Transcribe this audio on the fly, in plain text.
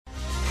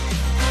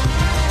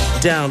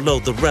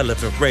Download the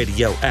Relevant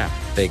Radio app.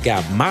 They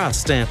got my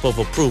stamp of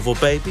approval,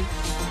 baby.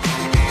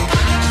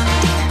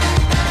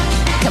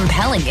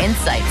 Compelling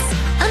insights,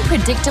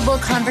 unpredictable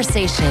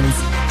conversations,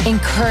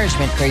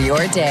 encouragement for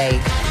your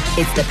day.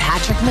 It's the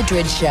Patrick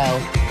Madrid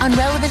Show on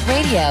Relevant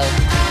Radio.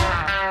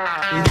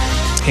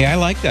 Hey, I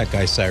like that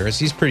guy, Cyrus.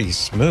 He's pretty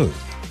smooth.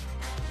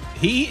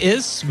 He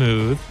is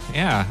smooth.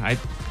 Yeah,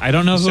 I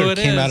don't know who it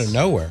is. Came out of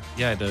nowhere.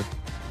 Yeah, I did.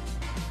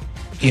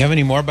 Do you have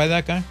any more by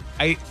that guy?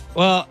 I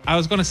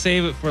was going to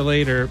save it for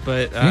later,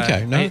 but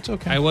okay, no, it's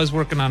okay. I was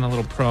working on a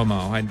little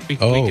promo. We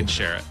can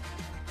share it.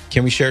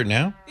 Can we share it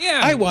now?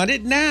 Yeah, I want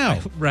it now.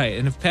 Right,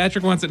 and if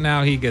Patrick wants it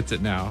now, he gets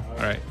it now.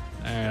 All right,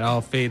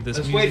 I'll fade this.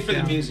 Let's music wait for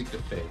down. the music to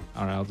fade.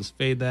 All right, I'll just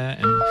fade that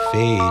and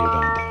fade it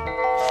on down.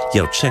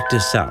 Yo, check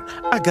this out.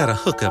 I got a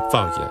hookup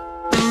for you.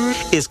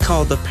 It's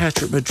called the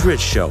Patrick Madrid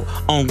Show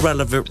on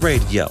Relevant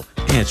Radio.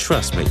 And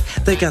trust me,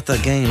 they got the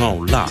game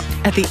on lock.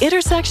 At the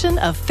intersection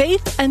of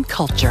faith and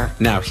culture.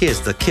 Now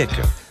here's the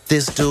kicker.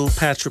 This dude,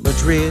 Patrick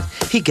Madrid,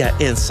 he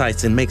got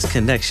insights and makes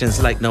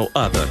connections like no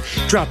other.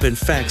 Dropping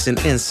facts and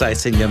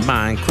insights in your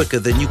mind quicker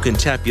than you can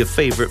tap your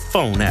favorite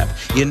phone app.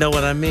 You know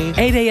what I mean?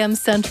 8 a.m.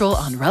 Central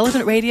on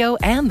Relevant Radio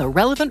and the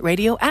Relevant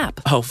Radio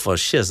app. Oh, for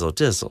shizzle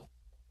dizzle.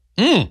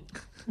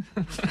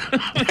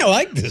 I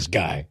like this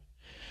guy.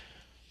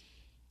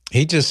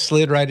 He just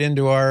slid right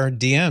into our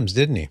DMs,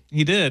 didn't he?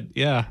 He did,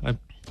 yeah.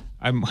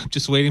 I'm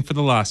just waiting for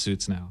the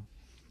lawsuits now.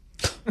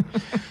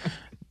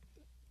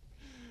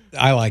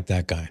 I like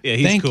that guy. Yeah,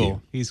 he's Thank cool.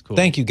 You. He's cool.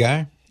 Thank you,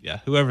 guy. Yeah,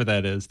 whoever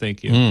that is,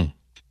 thank you.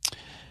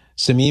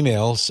 Some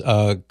emails.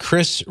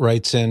 Chris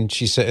writes in,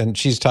 she said, and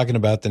she's talking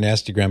about the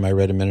Nastygram I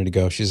read a minute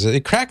ago. She said,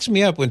 it cracks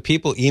me up when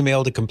people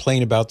email to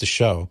complain about the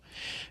show.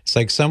 It's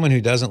like someone who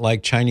doesn't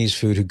like Chinese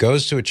food, who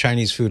goes to a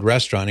Chinese food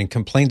restaurant and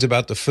complains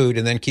about the food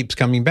and then keeps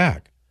coming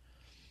back.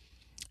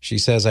 She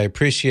says, I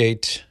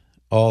appreciate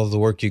all the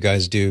work you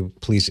guys do.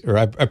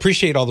 I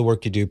appreciate all the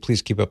work you do.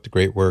 Please keep up the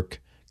great work.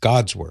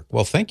 God's work.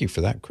 Well, thank you for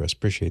that, Chris.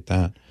 Appreciate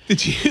that.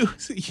 Did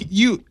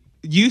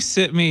you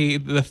sent me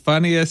the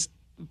funniest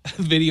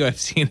video I've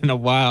seen in a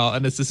while,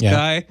 and it's this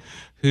guy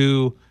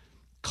who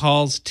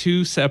calls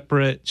two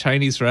separate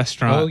Chinese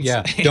restaurants. Oh,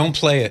 yeah. Don't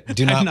play it.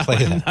 Do not play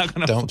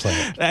it. Don't play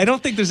it. I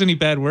don't think there's any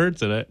bad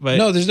words in it. But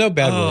no, there's no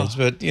bad words,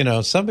 but,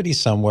 somebody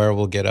somewhere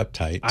will get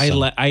uptight.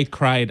 I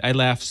cried. I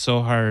laughed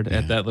so hard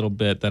at that little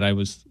bit that I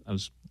was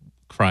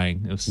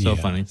crying. It was so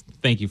funny.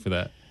 Thank you for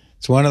that.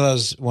 It's one of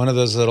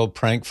those little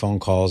prank phone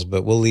calls,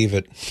 but we'll leave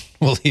it.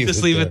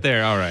 Just leave it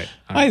there. All right.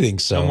 I think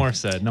so. No more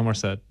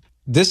said.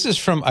 This is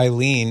from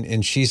Eileen,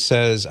 and she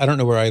says, I don't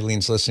know where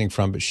Eileen's listening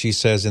from, but she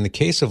says, in the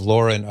case of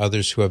Laura and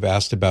others who have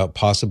asked about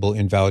possible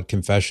invalid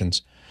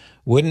confessions,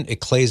 wouldn't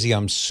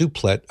ecclesiam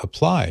supplet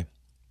apply?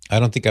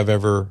 I don't think I've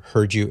ever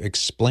heard you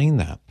explain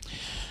that.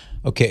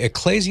 Okay,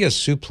 ecclesia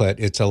supplet,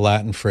 it's a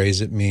Latin phrase.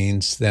 It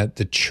means that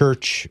the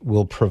church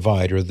will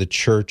provide, or the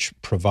church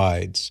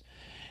provides.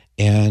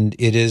 And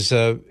it is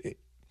a,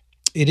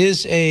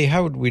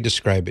 how would we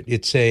describe it?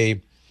 It's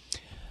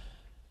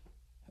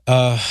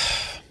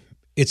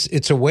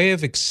a way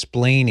of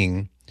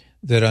explaining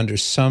that under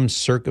some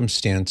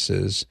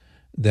circumstances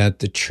that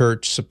the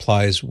church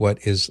supplies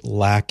what is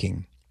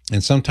lacking.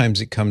 And sometimes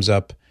it comes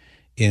up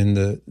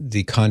in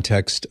the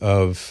context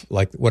of,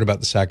 like, what about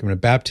the sacrament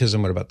of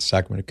baptism? What about the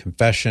sacrament of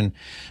confession?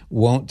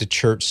 Won't the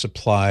church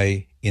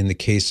supply in the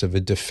case of a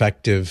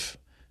defective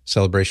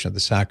celebration of the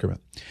sacrament?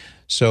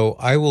 So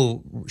I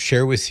will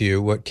share with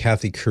you what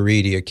Kathy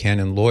Caridi, a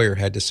canon lawyer,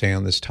 had to say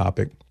on this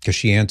topic, because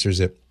she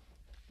answers it,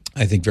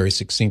 I think, very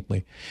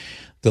succinctly.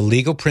 The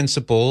legal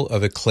principle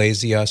of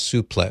ecclesia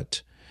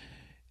supplet,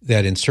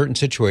 that in certain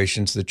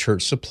situations the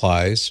church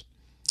supplies,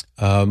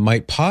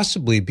 might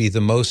possibly be the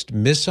most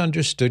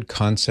misunderstood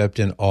concept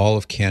in all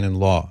of canon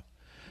law.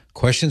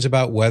 Questions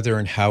about whether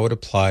and how it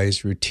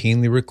applies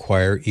routinely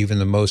require even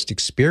the most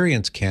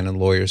experienced canon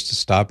lawyers to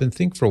stop and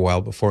think for a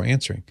while before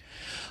answering.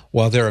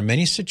 While there are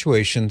many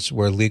situations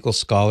where legal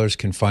scholars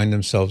can find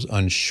themselves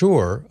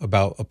unsure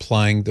about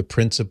applying the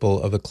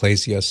principle of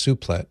ecclesia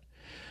supplet,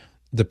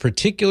 the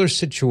particular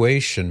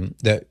situation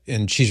that,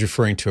 and she's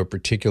referring to a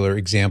particular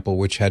example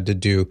which had to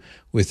do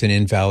with an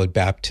invalid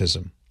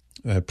baptism.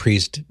 A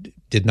priest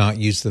did not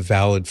use the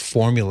valid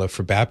formula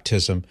for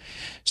baptism.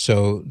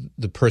 So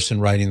the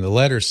person writing the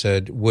letter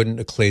said, wouldn't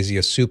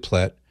ecclesia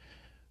supplet,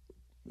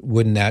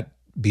 wouldn't that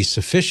be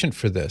sufficient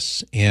for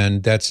this?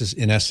 And that's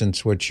in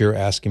essence what you're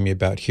asking me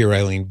about here,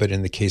 Eileen, but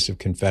in the case of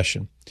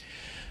confession.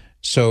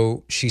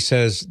 So she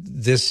says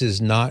this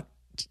is not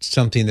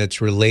something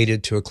that's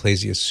related to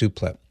ecclesia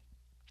supplet.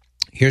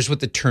 Here's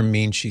what the term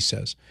means, she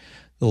says.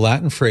 The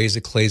Latin phrase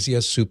ecclesia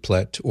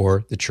supplet,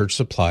 or the church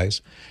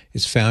supplies,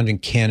 is found in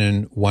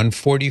Canon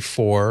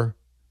 144,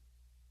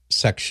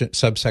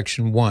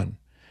 subsection 1.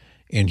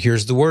 And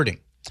here's the wording.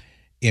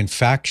 In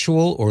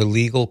factual or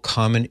legal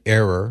common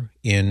error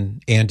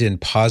and in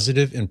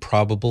positive and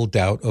probable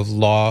doubt of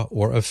law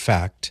or of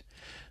fact,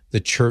 the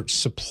church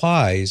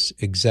supplies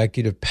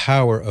executive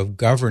power of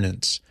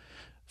governance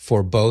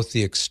for both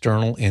the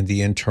external and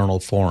the internal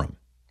forum.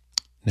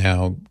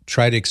 Now,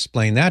 try to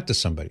explain that to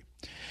somebody.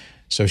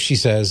 So she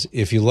says,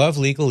 if you love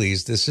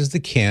legalese, this is the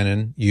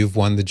canon, you've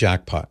won the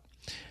jackpot.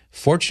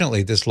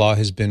 Fortunately, this law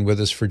has been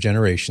with us for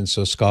generations,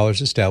 so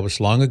scholars established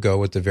long ago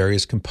what the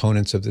various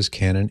components of this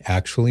canon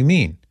actually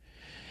mean.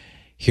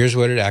 Here's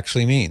what it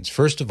actually means.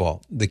 First of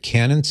all, the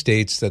canon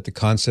states that the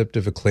concept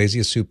of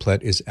ecclesia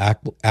supplet is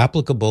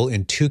applicable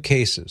in two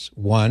cases.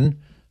 One,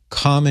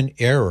 common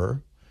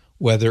error,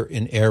 whether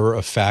an error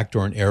of fact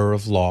or an error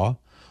of law,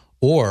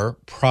 or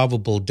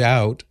probable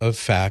doubt of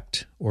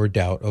fact or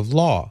doubt of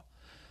law.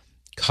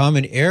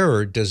 Common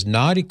error does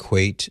not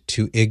equate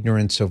to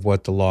ignorance of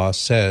what the law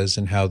says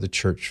and how the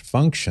church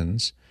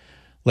functions.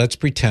 Let's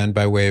pretend,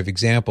 by way of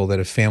example, that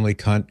a family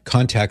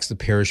contacts the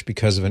parish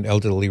because of an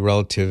elderly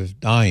relative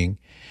dying,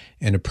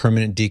 and a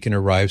permanent deacon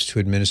arrives to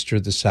administer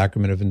the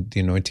sacrament of the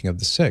anointing of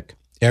the sick.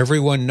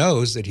 Everyone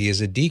knows that he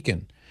is a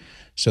deacon,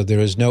 so there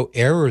is no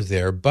error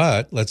there,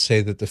 but let's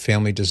say that the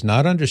family does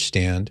not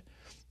understand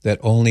that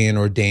only an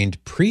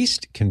ordained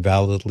priest can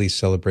validly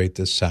celebrate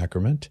this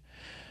sacrament.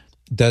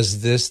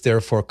 Does this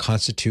therefore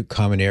constitute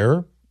common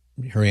error?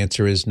 Her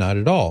answer is not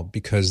at all,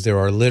 because there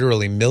are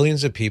literally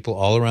millions of people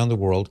all around the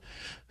world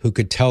who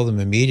could tell them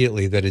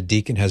immediately that a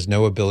deacon has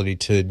no ability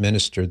to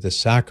administer this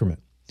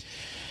sacrament.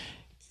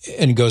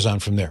 And it goes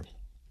on from there.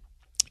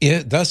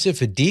 Thus,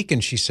 if a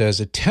deacon, she says,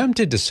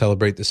 attempted to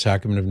celebrate the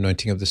sacrament of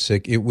anointing of the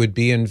sick, it would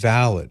be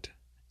invalid,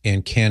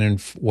 and Canon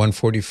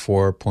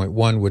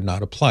 144.1 would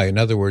not apply. In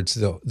other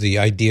words, the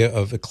idea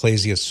of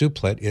ecclesia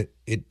supplet,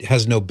 it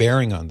has no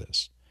bearing on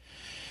this.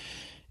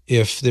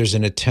 If there's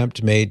an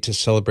attempt made to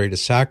celebrate a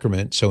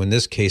sacrament, so in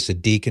this case, a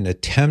deacon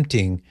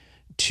attempting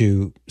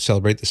to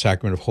celebrate the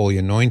sacrament of holy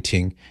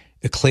anointing,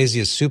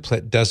 ecclesia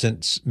supplet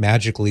doesn't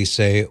magically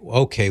say,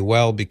 okay,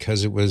 well,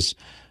 because it was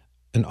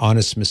an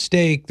honest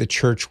mistake,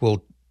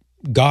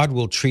 God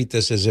will treat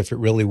this as if it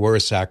really were a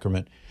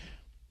sacrament.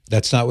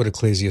 That's not what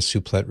ecclesia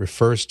supplet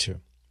refers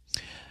to.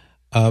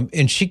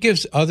 And she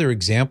gives other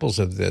examples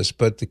of this,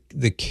 but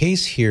the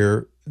case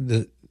here,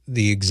 the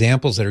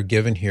examples that are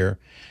given here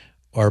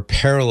are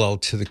parallel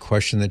to the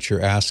question that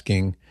you're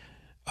asking,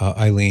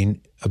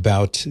 Eileen,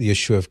 about the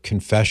issue of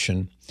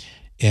confession,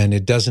 and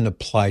it doesn't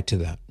apply to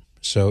that.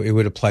 So it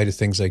would apply to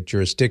things like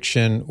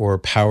jurisdiction or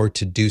power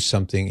to do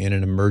something in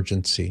an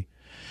emergency.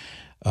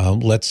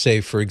 Let's say,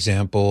 for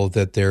example,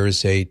 that there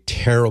is a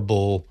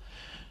terrible,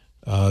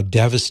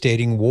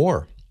 devastating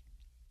war,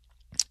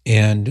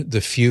 and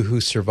the few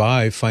who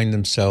survive find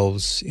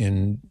themselves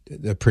in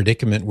a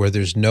predicament where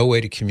there's no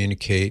way to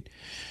communicate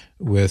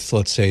with,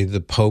 let's say, the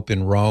Pope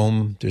in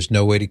Rome. There's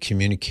no way to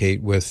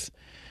communicate with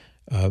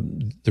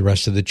the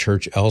rest of the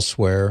church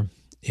elsewhere.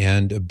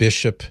 And a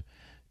bishop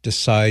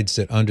decides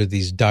that under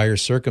these dire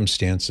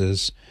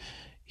circumstances,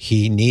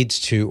 he needs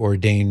to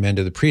ordain men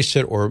to the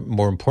priesthood, or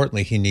more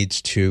importantly, he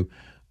needs to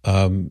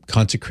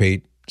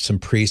consecrate some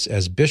priests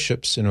as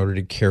bishops in order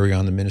to carry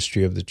on the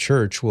ministry of the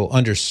church. Well,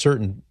 under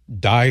certain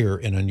dire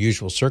and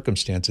unusual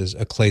circumstances,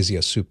 ecclesia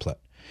supplet.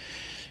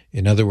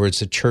 In other words,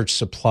 the church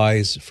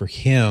supplies for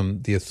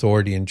him the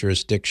authority and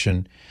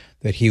jurisdiction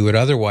that he would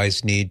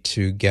otherwise need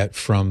to get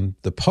from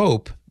the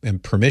Pope,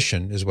 and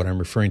permission is what I'm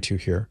referring to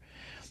here.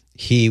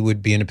 He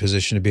would be in a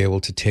position to be able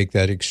to take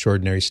that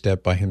extraordinary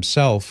step by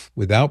himself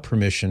without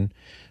permission,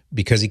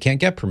 because he can't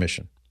get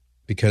permission,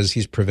 because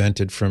he's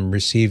prevented from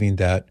receiving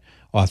that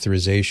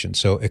authorization.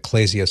 So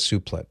ecclesia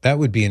supplet, that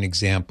would be an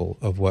example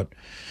of what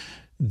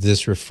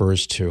this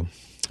refers to.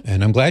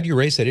 And I'm glad you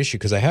raised that issue,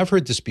 because I have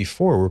heard this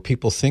before where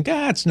people think,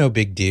 it's no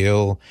big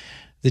deal.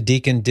 The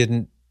deacon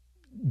didn't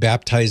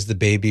baptize the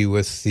baby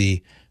with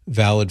the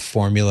valid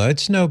formula.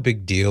 It's no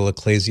big deal.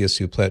 Ecclesia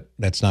supplet,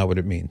 that's not what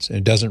it means. And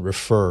it doesn't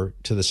refer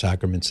to the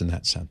sacraments in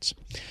that sense.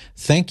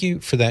 Thank you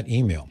for that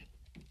email.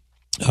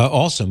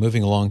 Also,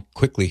 moving along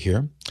quickly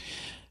here,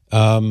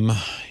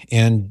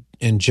 and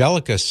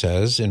Angelica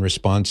says, in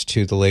response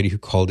to the lady who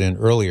called in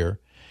earlier,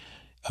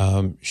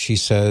 she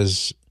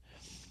says,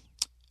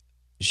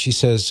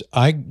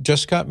 I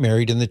just got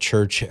married in the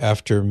church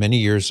after many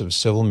years of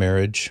civil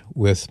marriage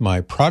with my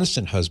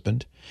Protestant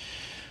husband,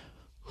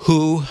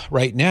 who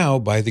right now,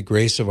 by the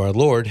grace of our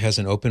Lord, has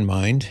an open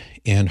mind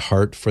and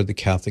heart for the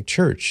Catholic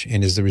Church,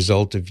 and is the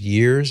result of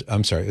years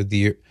of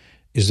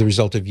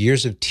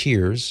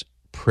tears,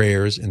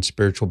 prayers, and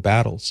spiritual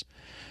battles.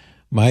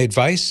 My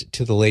advice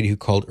to the lady who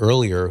called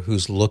earlier,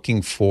 who's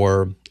looking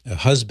for a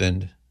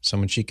husband,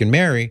 someone she can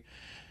marry,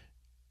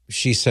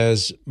 she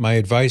says, my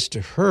advice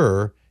to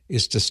her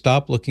is to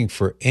stop looking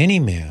for any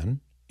man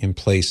in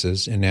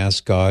places and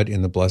ask God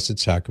in the Blessed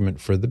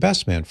Sacrament for the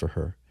best man for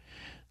her.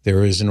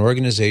 There is an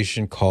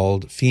organization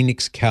called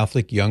Phoenix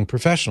Catholic Young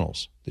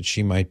Professionals that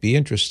she might be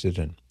interested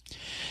in.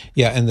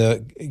 Yeah, and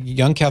the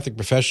Young Catholic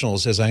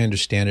Professionals, as I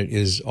understand it,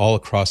 is all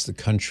across the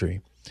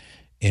country.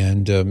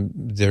 And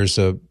there's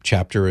a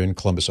chapter in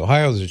Columbus,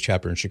 Ohio, there's a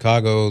chapter in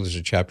Chicago, there's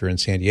a chapter in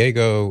San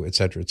Diego, et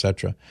cetera, et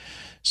cetera.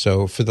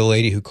 So for the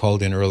lady who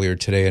called in earlier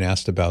today and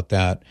asked about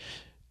that,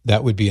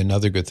 that would be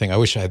another good thing. I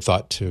wish I had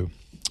thought to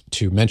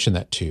mention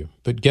that to you.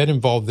 But get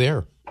involved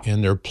there.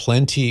 And there are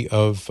plenty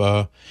of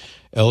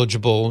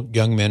eligible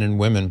young men and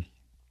women.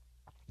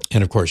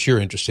 And of course, you're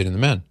interested in the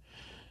men.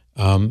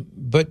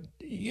 But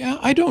yeah,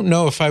 I don't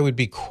know if I would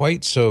be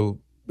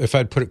if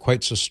I'd put it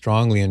quite so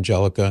strongly,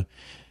 Angelica.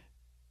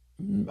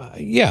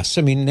 Yes,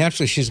 I mean,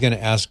 naturally she's going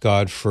to ask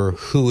God for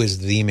who is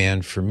the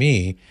man for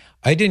me.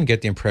 I didn't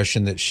get the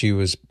impression that she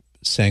was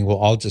saying,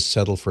 well, I'll just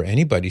settle for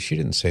anybody. She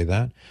didn't say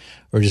that,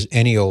 or just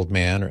any old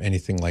man or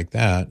anything like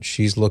that.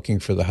 She's looking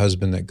for the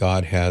husband that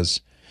God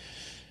has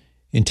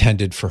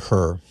intended for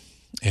her.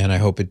 And I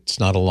hope it's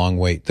not a long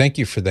wait. Thank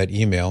you for that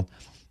email.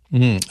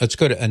 Let's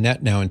go to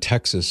Annette now in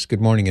Texas.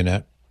 Good morning,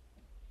 Annette.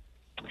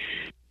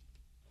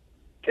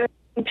 Good,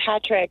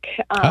 Patrick.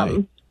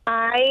 Hi.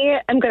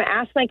 I am going to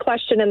ask my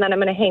question and then I'm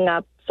going to hang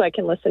up so I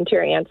can listen to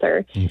your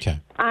answer. Okay.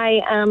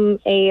 I am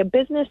a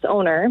business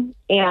owner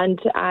and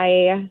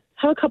I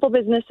have a couple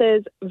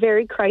businesses,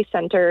 very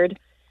Christ-centered,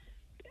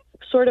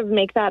 sort of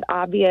make that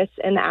obvious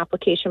in the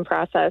application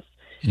process.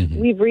 Mm-hmm.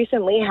 We've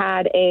recently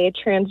had a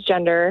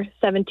transgender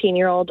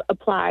 17-year-old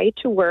apply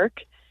to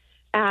work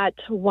at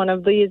one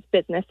of these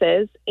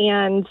businesses,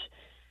 and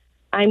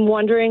I'm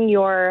wondering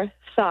your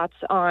thoughts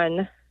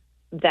on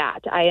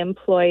that. I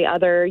employ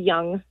other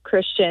young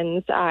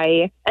Christians,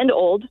 and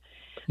older,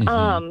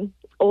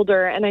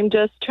 and I'm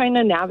just trying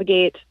to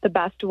navigate the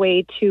best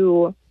way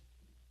to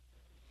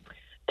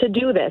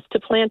do this, to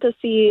plant a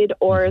seed,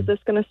 or is this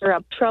going to stir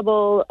up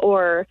trouble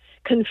or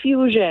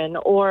confusion,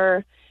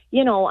 or,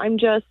 I'm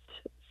just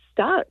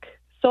stuck.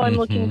 So I'm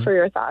looking for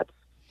your thoughts.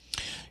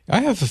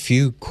 I have a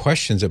few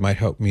questions that might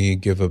help me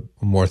give a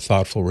more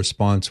thoughtful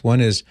response.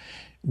 One is,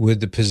 with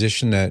the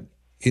position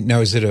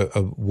is it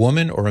a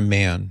woman or a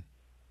man?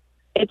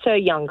 It's a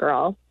young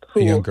girl.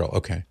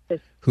 Okay.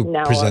 Who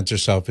presents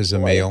herself as a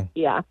male?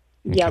 Yeah.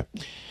 Okay. Yep.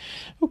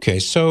 Okay,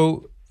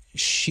 so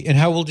and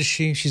how old is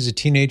she? She's a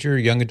teenager,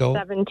 a young adult?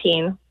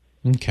 17.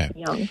 Okay.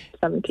 Young,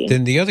 17.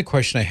 Then the other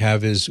question I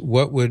have is,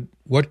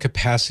 what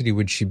capacity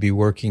would she be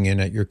working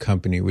in at your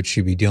company? Would she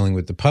be dealing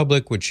with the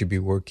public? Would she be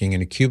working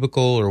in a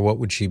cubicle, or what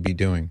would she be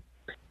doing?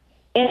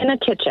 In a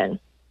kitchen.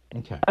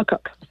 Okay. A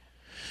cook.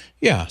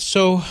 Yeah,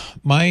 so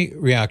my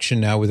reaction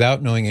now,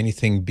 without knowing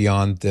anything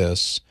beyond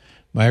this,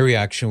 my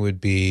reaction would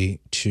be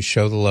to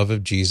show the love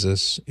of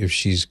Jesus. If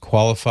she's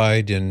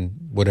qualified in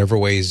whatever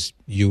ways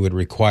you would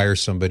require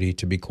somebody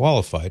to be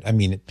qualified. I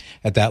mean,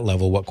 at that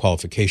level, what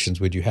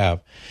qualifications would you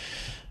have?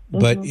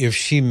 But if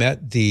she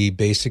met the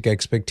basic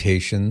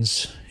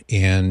expectations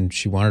and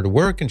she wanted to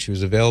work and she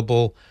was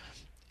available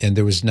and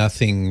there was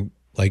nothing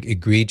like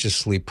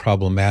egregiously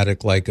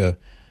problematic, like a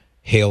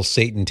Hail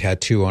Satan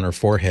tattoo on her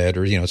forehead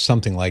or,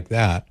 something like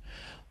that,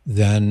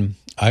 then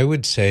I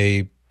would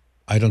say,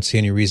 I don't see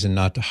any reason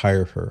not to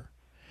hire her.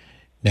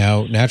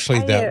 Now,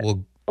 naturally, that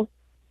will...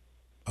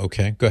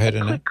 Okay, go ahead,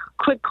 Annette.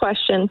 Quick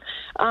question.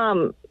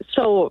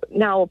 So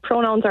now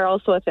pronouns are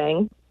also a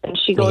thing, and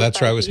she goes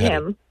that's where I was him.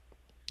 headed.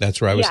 That's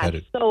where I was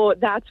headed. So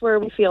that's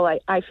where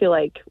I feel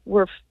like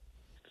we're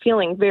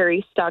feeling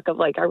very stuck of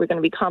like, are we going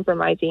to be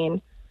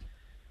compromising?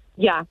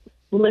 Yeah,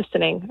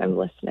 listening. I'm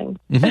listening.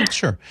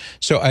 Sure.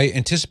 So I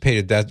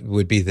anticipated that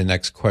would be the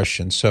next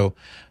question. So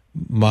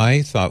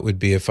my thought would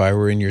be, if I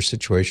were in your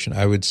situation,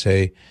 I would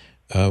say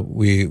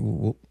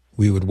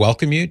we would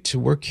welcome you to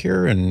work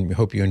here and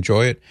hope you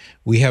enjoy it.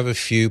 We have a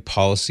few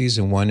policies,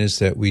 and one is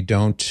that we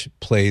don't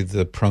play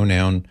the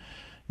pronoun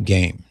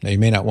game. Now, you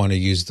may not want to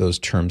use those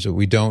terms, but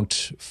we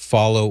don't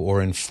follow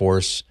or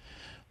enforce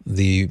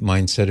the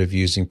mindset of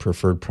using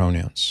preferred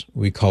pronouns.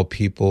 We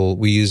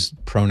use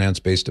pronouns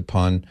based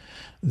upon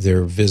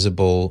their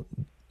visible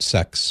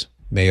sex,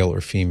 male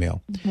or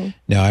female.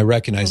 Now, I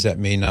recognize that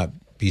may not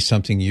be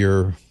something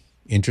you're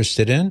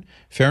interested in.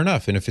 Fair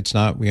enough. And if it's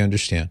not, we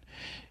understand.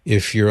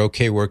 If you're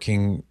okay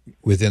working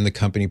within the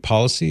company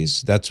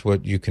policies, that's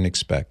what you can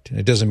expect.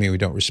 It doesn't mean we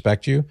don't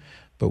respect you,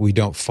 but we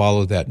don't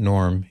follow that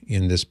norm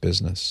in this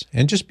business.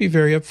 And just be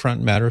very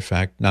upfront, matter of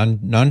fact,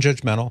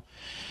 non-judgmental.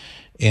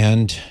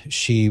 And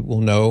she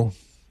will know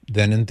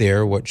then and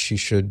there what she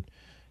should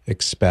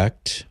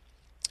expect.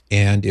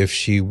 And if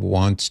she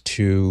wants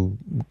to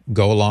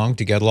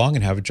get along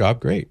and have a job,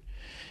 great.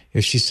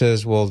 If she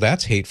says, well,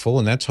 that's hateful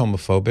and that's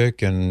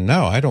homophobic and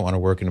no, I don't want to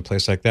work in a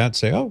place like that,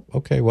 say, oh,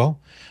 okay, well,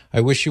 I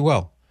wish you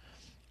well.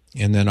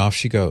 And then off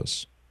she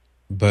goes.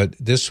 But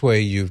this way,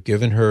 you've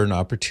given her an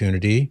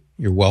opportunity.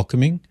 You're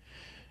welcoming.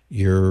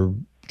 You're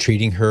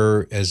treating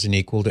her as an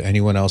equal to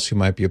anyone else who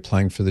might be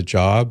applying for the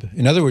job.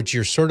 In other words,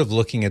 you're sort of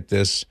looking at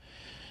this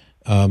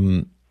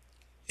and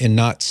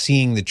not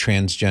seeing the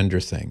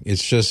transgender thing.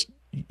 It's just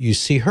you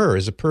see her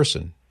as a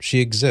person. She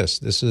exists.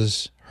 This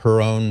is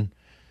her own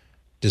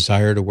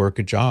desire to work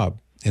a job.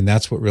 And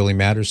that's what really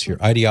matters here.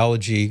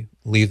 Ideology,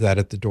 leave that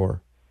at the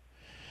door.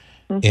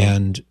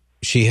 And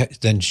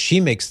then she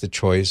makes the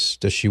choice.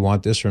 Does she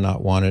want this or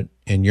not want it?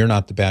 And you're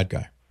not the bad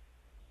guy.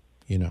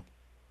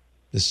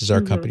 This is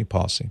our company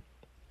policy.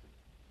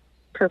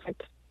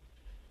 Perfect.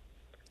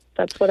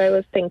 That's what I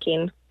was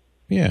thinking.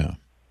 Yeah.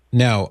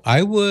 Now,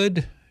 I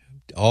would,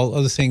 all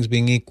other things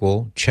being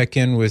equal, check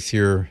in with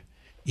your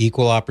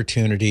equal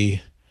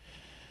opportunity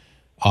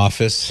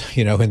office,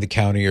 in the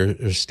county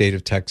or state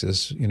of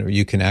Texas.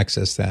 You can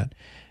access that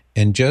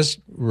and just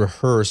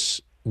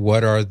rehearse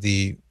what are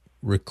the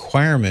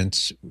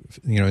requirements,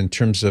 in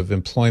terms of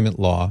employment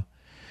law,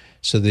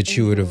 so that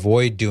you would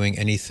avoid doing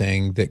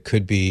anything that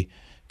could be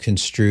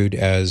construed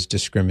as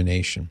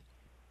discrimination.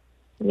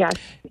 Yes.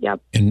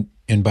 Yep.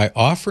 And by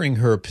offering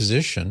her a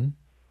position,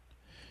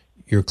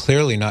 you're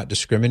clearly not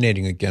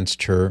discriminating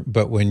against her,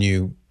 but when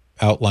you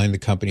outline the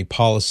company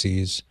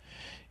policies,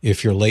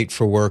 if you're late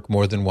for work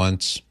more than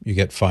once, you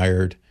get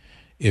fired.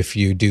 If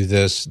you do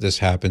this, this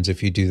happens.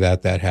 If you do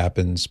that, that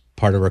happens.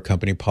 Part of our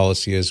company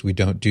policy is we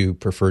don't do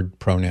preferred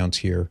pronouns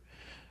here.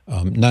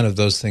 None of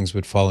those things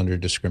would fall under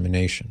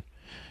discrimination.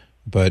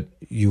 But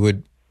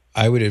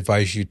I would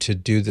advise you to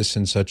do this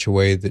in such a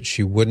way that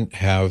she wouldn't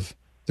have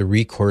the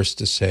recourse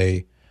to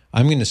say,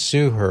 I'm going to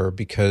sue her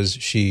because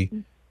she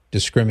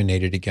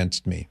discriminated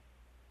against me.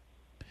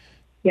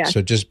 Yeah.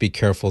 So just be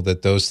careful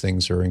that those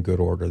things are in good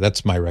order.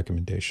 That's my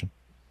recommendation.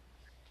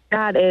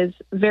 That is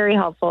very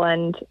helpful.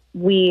 And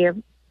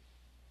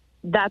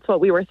that's what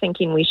we were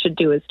thinking we should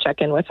do, is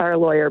check in with our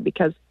lawyer,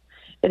 because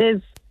it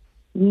is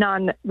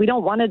we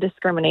don't want to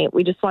discriminate.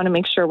 We just want to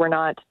make sure we're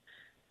not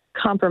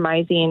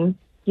compromising,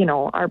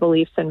 our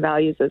beliefs and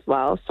values as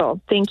well.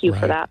 So thank you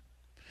for that.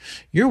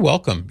 You're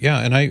welcome. Yeah.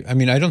 And I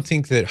mean, I don't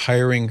think that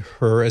hiring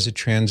her as a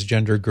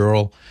transgender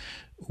girl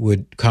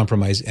would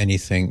compromise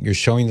anything. You're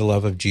showing the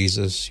love of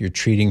Jesus. You're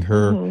treating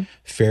her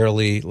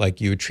fairly,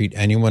 like you would treat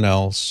anyone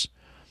else.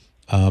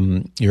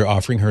 You're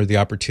offering her the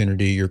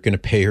opportunity. You're going to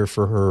pay her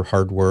for her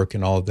hard work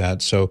and all of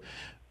that. So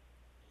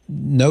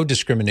no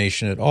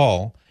discrimination at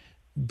all.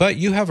 But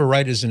you have a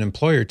right as an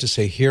employer to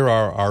say, here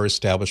are our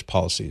established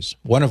policies,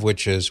 one of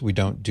which is we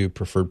don't do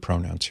preferred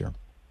pronouns here.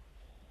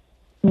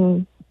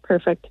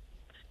 Perfect.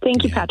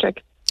 Thank you,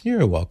 Patrick.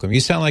 You're welcome. You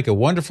sound like a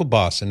wonderful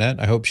boss, Annette.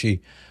 I hope she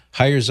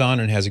hires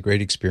on and has a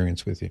great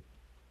experience with you.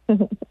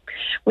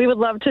 We would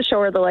love to show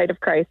her the light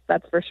of Christ,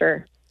 that's for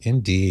sure.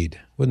 Indeed.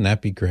 Wouldn't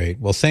that be great?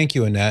 Well, thank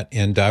you, Annette.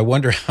 And I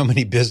wonder how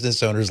many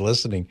business owners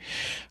listening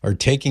are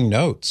taking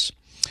notes.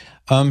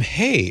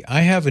 Hey,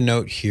 I have a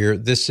note here.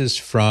 This is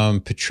from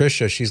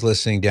Patricia. She's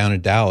listening down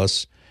in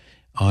Dallas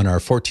on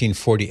our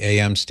 1440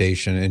 AM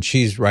station, and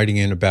she's writing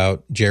in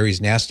about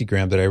Jerry's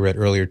nastygram that I read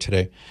earlier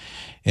today.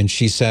 And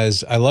she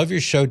says, I love your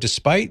show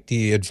despite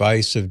the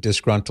advice of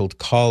disgruntled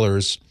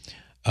callers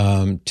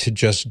to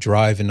just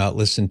drive and not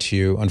listen to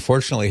you.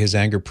 Unfortunately, his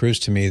anger proves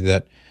to me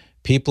that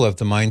people of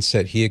the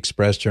mindset he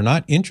expressed are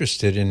not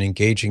interested in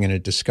engaging in a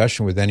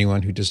discussion with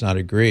anyone who does not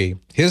agree.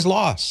 His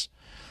loss.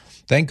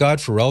 Thank God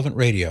for relevant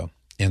radio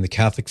and the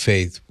Catholic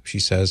faith, she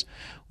says.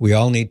 We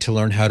all need to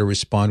learn how to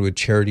respond with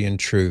charity and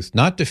truth.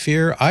 Not to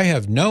fear, I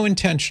have no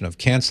intention of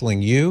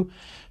canceling you,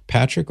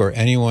 Patrick, or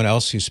anyone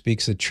else who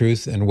speaks the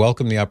truth, and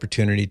welcome the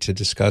opportunity to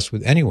discuss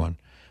with anyone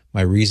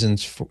my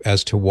reasons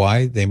as to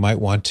why they might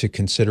want to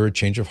consider a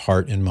change of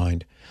heart and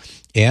mind.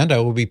 And I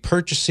will be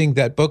purchasing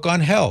that book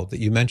on hell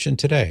that you mentioned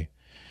today.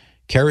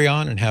 Carry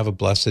on and have a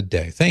blessed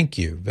day. Thank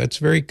you. That's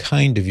very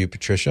kind of you,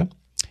 Patricia.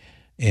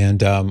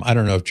 And I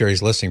don't know if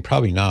Jerry's listening.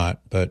 Probably not.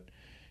 But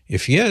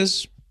if he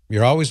is,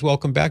 you're always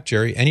welcome back,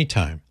 Jerry,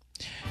 anytime.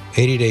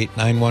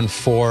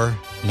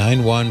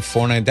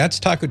 888-914-9149. That's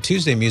Taco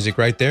Tuesday music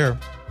right there.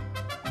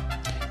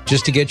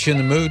 Just to get you in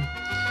the mood.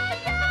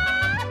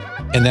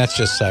 And that's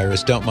just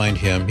Cyrus. Don't mind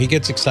him. He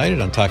gets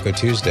excited on Taco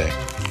Tuesday.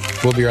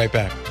 We'll be right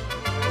back.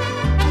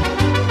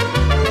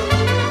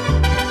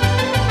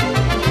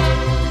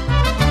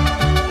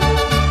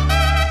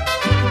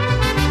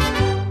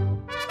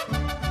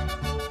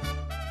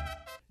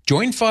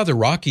 Join Father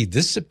Rocky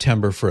this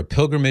September for a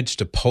pilgrimage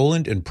to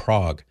Poland and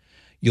Prague.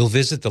 You'll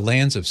visit the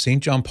lands of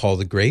St. John Paul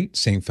the Great,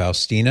 St.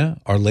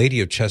 Faustina, Our Lady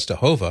of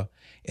Czestochowa,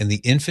 and the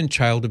Infant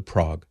Child of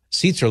Prague.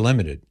 Seats are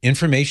limited.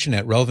 Information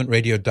at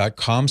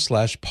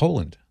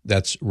relevantradio.com/Poland.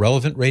 That's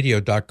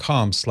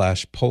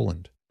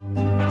relevantradio.com/Poland.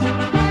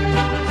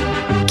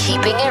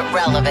 Keeping it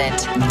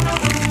relevant.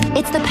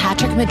 It's the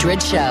Patrick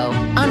Madrid Show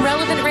on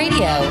Relevant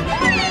Radio.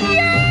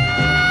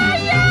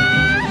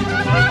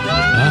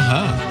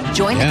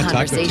 Join the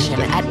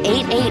conversation at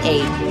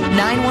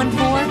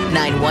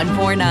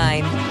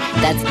 888-914-9149.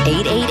 That's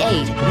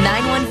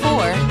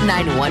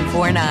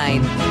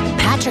 888-914-9149.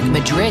 Patrick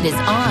Madrid is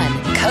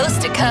on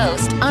Coast to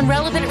Coast on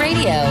Relevant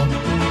Radio.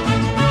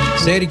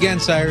 Say it again,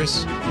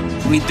 Cyrus.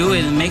 We do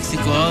it in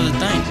Mexico all the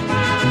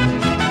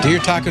time. Do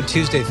your Taco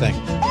Tuesday thing.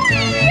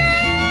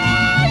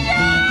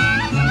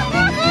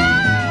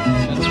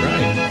 That's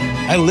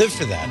right. I live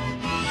for that.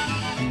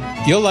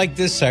 You'll like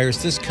this,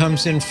 Cyrus. This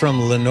comes in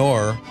from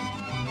Lenore.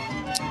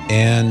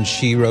 And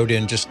she wrote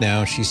in just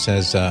now, she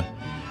says,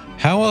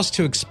 how else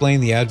to explain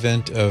the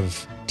advent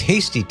of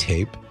tasty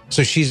tape?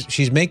 So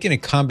she's making a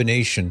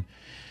combination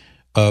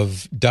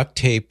of duct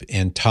tape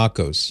and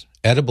tacos,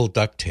 edible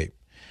duct tape.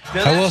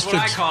 Now that's what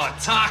I call a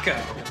taco.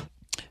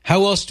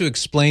 How else to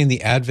explain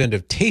the advent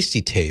of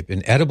tasty tape,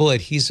 an edible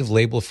adhesive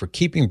label for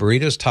keeping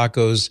burritos,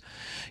 tacos,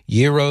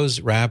 gyros,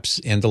 wraps,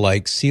 and the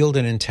like sealed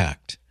and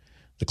intact?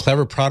 The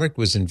clever product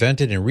was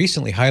invented and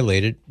recently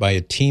highlighted by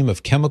a team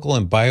of chemical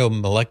and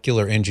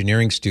biomolecular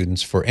engineering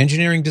students for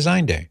Engineering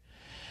Design Day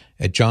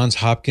at Johns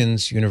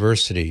Hopkins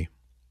University.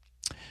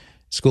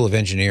 School of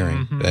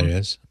Engineering, that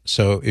is.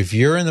 So if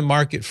you're in the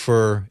market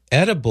for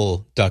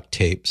edible duct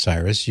tape,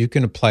 Cyrus, you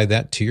can apply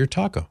that to your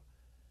taco.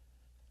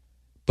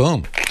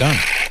 Boom, done.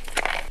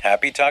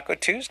 Happy Taco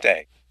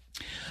Tuesday.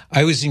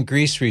 I was in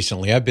Greece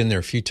recently. I've been there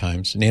a few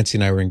times. Nancy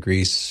and I were in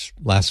Greece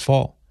last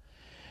fall.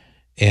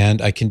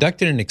 And I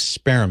conducted an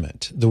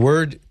experiment. The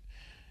word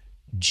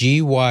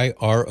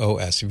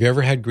gyros. Have you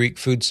ever had Greek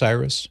food,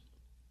 Cyrus?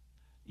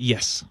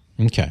 Yes.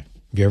 Okay.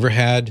 Have you ever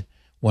had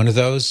one of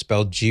those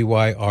spelled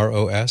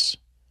gyros?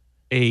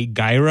 A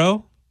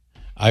gyro?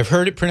 I've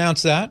heard it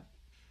pronounced that.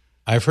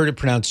 I've heard it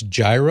pronounced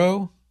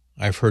gyro.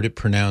 I've heard it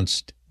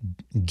pronounced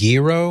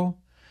gyro.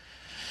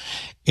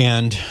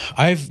 And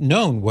I've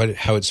known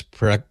how it's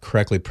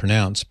correctly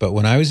pronounced. But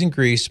when I was in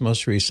Greece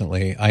most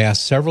recently, I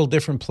asked several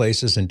different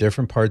places in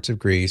different parts of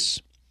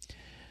Greece.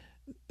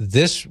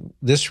 This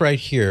right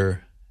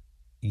here,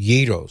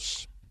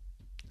 gyros.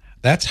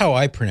 That's how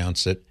I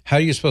pronounce it. How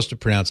are you supposed to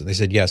pronounce it? They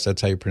said, yes,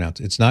 that's how you pronounce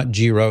it. It's not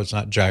gyro. It's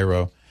not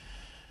gyro.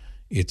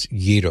 It's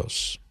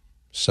gyros.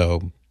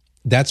 So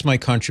that's my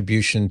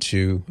contribution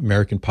to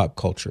American pop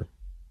culture.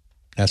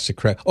 That's the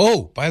correct.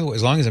 Oh, by the way,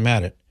 as long as I'm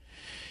at it,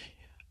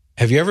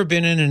 have you ever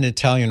been in an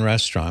Italian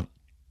restaurant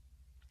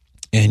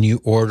and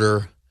you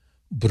order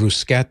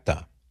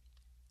bruschetta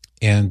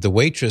and the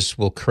waitress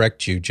will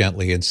correct you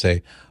gently and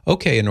say,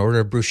 okay, and order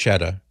a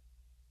bruschetta.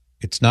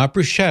 It's not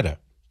bruschetta.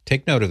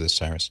 Take note of this,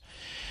 Cyrus.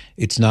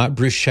 It's not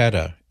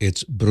bruschetta.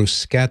 It's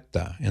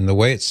bruschetta. And the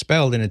way it's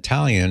spelled in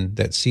Italian,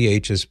 that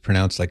CH is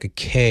pronounced like a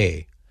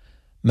K.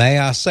 May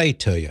I say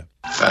to you?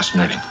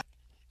 Fascinating.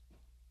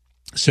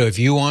 So if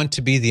you want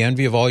to be the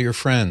envy of all your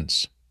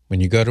friends, when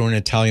you go to an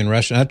Italian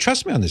restaurant, now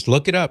trust me on this,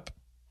 look it up.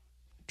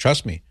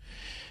 Trust me.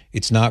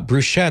 It's not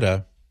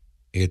bruschetta,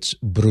 it's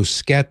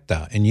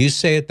bruschetta. And you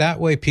say it that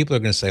way, people are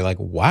going to say like,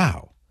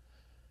 wow.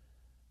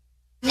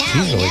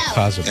 He's really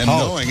cosmopolitan. And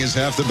knowing is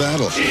half the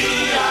battle.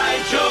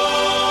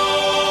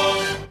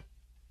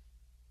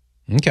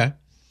 Okay.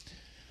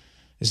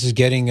 This is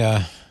getting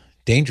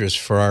dangerous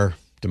for our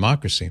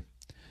democracy.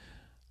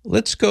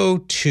 Let's go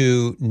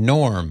to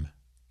Norm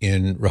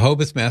in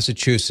Rehoboth,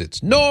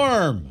 Massachusetts.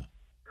 Norm,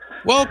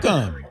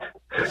 welcome.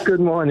 Good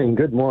morning.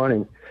 Good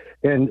morning.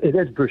 And it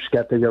is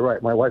bruschetta. You're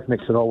right. My wife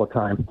makes it all the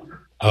time.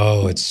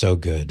 Oh, it's so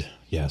good.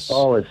 Yes.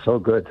 Oh, it's so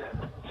good.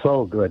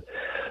 So good.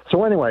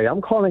 So anyway,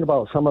 I'm calling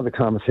about some of the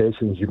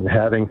conversations you've been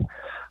having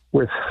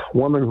with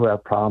women who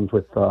have problems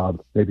with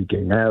maybe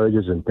gay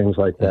marriages and things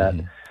like that.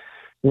 Mm-hmm.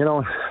 You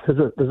know, there's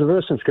a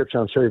verse in Scripture,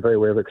 I'm sure you're very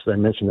aware of it because I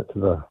mentioned it to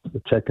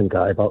the check-in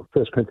guy, about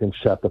 1 Corinthians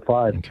chapter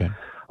 5, okay,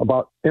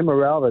 about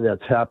immorality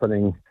that's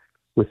happening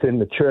within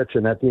the church.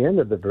 And at the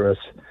end of the verse,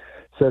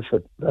 says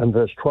in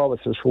verse 12, it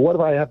says, for what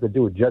do I have to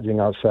do with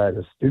judging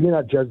outsiders? Do you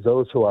not judge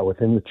those who are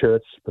within the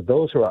church, but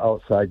those who are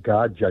outside,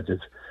 God judges?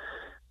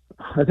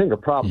 I think a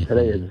problem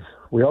today is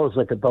we always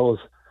look at those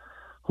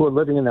who are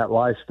living in that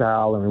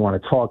lifestyle and we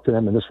want to talk to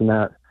them and this and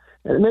that.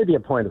 And it may be a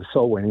point of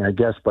soul winning, I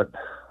guess, but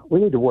we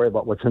need to worry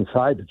about what's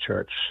inside the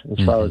church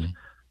as far as,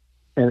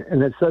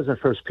 and it says in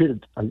 1 Peter,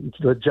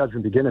 let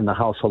judgment begin in the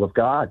household of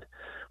God.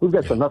 We've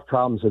got enough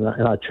problems in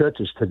our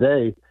churches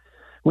today.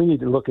 We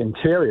need to look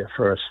interior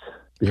first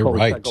before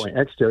we start going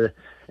exterior.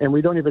 And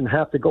we don't even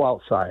have to go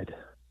outside.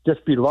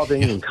 Just be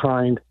loving and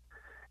kind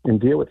and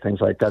deal with things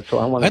like that. So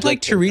I'd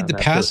like to read the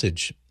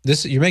passage.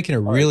 You're making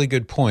a really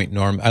good point,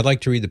 Norm. I'd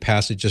like to read the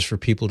passage just for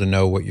people to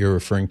know what you're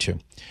referring to.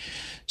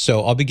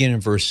 So I'll begin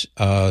in verse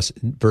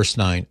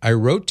 9. I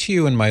wrote to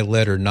you in my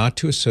letter not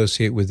to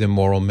associate with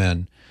immoral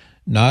men,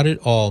 not at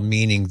all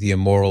meaning the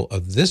immoral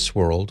of this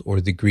world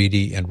or the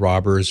greedy and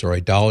robbers or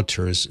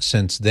idolaters,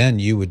 since then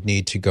you would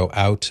need to go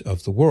out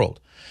of the world.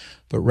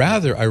 But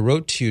rather I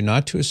wrote to you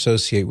not to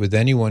associate with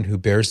anyone who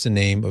bears the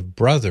name of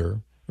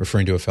brother,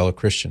 referring to a fellow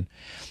Christian,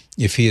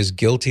 if he is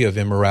guilty of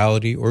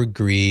immorality or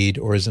greed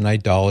or is an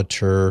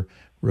idolater,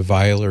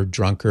 reviler,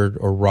 drunkard,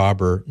 or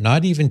robber,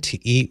 not even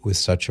to eat with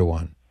such a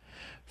one.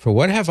 For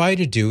what have I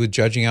to do with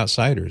judging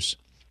outsiders?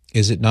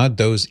 Is it not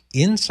those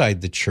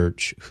inside the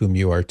church whom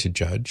you are to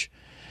judge?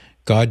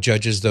 God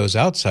judges those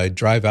outside.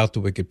 Drive out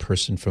the wicked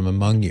person from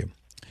among you.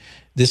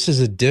 This is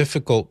a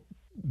difficult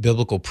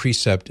biblical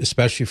precept,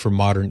 especially for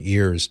modern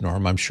ears,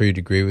 Norm. I'm sure you'd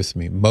agree with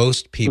me.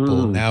 Most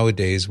people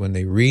nowadays, when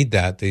they read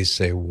that, they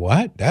say,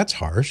 what? That's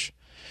harsh.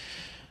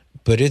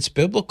 But it's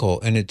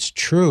biblical and it's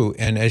true.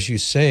 And as you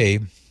say,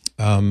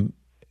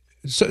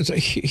 so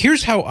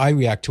here's how I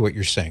react to what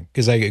you're saying,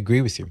 because I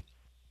agree with you.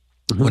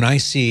 When I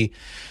see,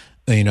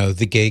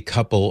 the gay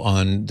couple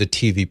on the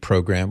TV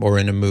program or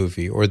in a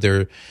movie, or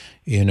they're,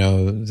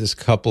 this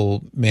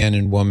couple, man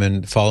and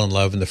woman, fall in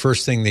love, and the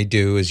first thing they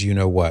do is,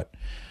 what?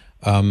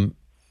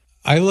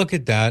 I look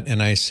at that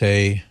and I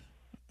say,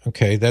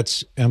 okay,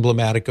 that's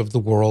emblematic of the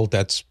world.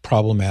 That's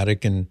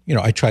problematic. And,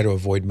 I try to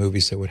avoid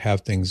movies that would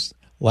have things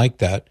like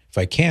that if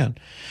I can.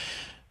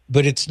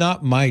 But it's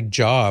not my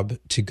job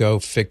to go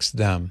fix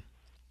them.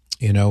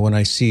 When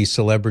I see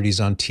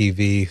celebrities on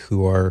TV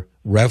who are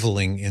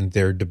reveling in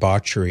their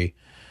debauchery,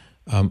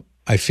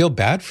 I feel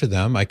bad for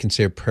them. I can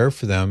say a prayer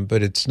for them,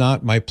 but it's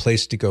not my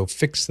place to go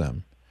fix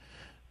them.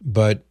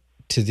 But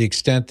to the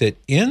extent that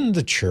in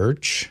the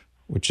church,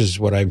 which is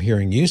what I'm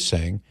hearing you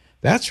saying,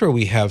 that's where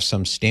we have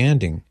some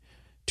standing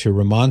to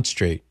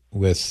remonstrate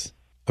with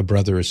a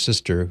brother or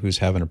sister who's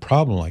having a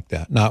problem like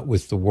that, not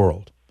with the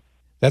world.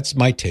 That's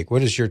my take.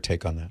 What is your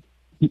take on that?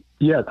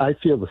 Yeah, I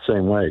feel the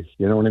same way.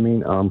 You know what I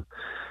mean?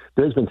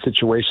 There's been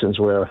situations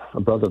where a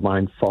brother of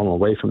mine fallen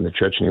away from the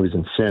church and he was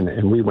in sin,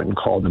 and we went and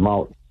called him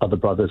out. Other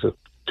brothers,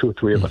 2 or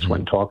 3 of us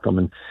went and talked to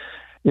him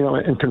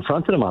and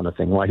confronted him on the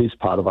thing why he's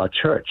part of our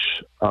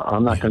church.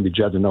 I'm not going to be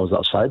judging those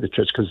outside the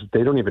church because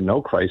they don't even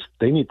know Christ.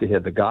 They need to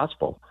hear the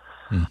gospel.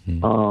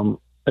 Mm-hmm.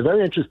 A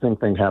very interesting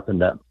thing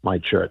happened at my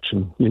church,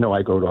 and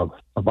I go to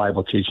a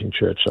Bible teaching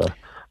church.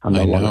 I'm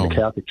no longer the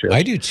Catholic church.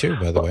 I do too,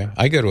 by the way.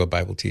 I go to a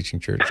Bible teaching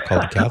church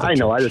called the Catholic I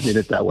know, Church. I didn't mean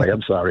it that way.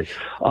 I'm sorry.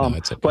 No,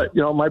 it's okay. But,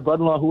 my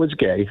brother-in-law who was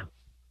gay,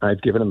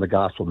 I've given him the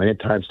gospel many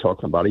times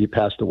talking about it. He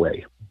passed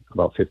away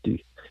about 50.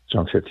 He's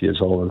around 50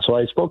 years old. And so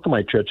I spoke to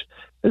my church.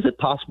 Is it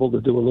possible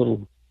to do a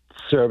little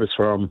service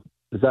for him?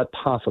 Is that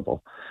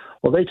possible?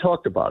 Well, they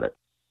talked about it.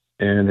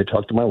 And they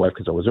talked to my wife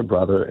because I was her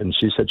brother, and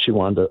she said she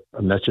wanted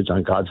a message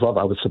on God's love.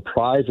 I was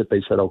surprised that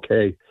they said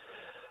okay.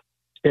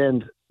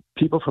 And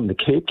people from the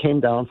Cape came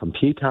down from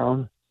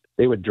P-Town.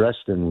 They were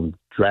dressed in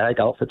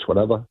drag outfits,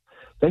 whatever.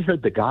 They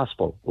heard the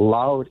gospel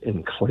loud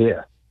and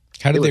clear.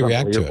 How did they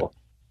react to it?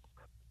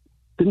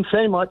 Didn't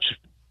say much.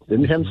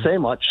 Didn't hear them say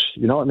much,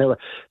 and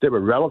there were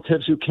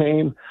relatives who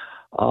came,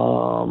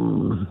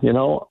 who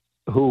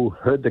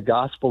heard the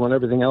gospel and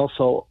everything else.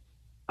 So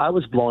I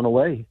was blown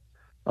away.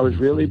 I was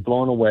really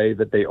blown away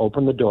that they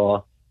opened the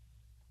door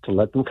to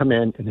let them come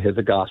in and hear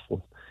the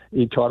gospel.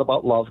 He taught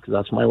about love because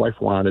that's what my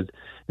wife wanted,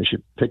 and she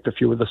picked a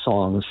few of the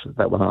songs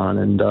that went on.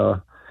 And,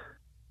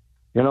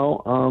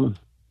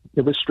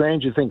 it was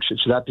strange. You think,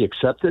 should that be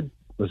accepted?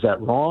 Was that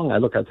wrong? I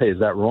say, is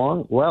that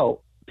wrong?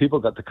 Well, people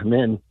got to come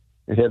in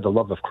and hear the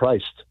love of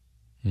Christ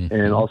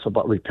and also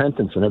about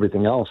repentance and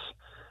everything else.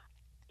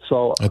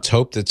 So let's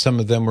hope that some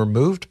of them were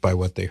moved by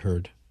what they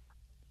heard.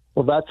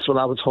 Well, that's what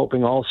I was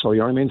hoping also. You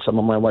know what I mean? Some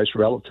of my wife's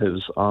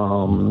relatives,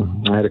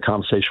 I had a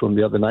conversation with him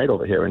the other night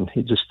over here, and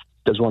he just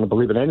doesn't want to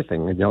believe in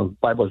anything. The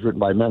Bible is written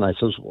by men. I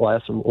asked him,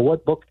 well,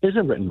 what book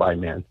isn't written by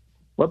man?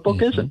 What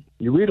book isn't?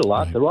 You read a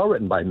lot. Right. They're all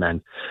written by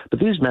men. But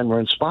these men were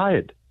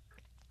inspired.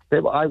 They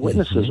were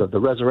eyewitnesses of the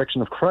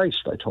resurrection of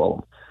Christ, I told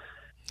him.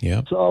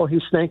 Yeah. So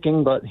he's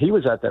thinking, but he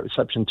was at that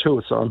reception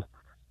too, so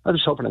I'm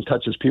just hoping it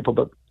touches people.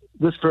 But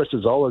this verse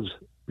has always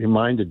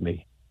reminded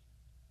me,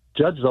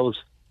 judge those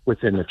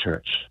within the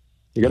church.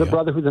 You got a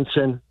brother who's in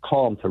sin,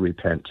 call him to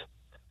repent.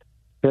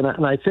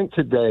 And I think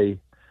today,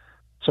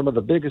 some of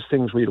the biggest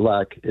things we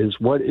lack is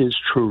what is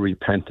true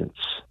repentance.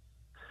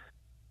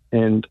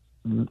 And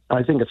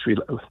I think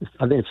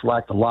it's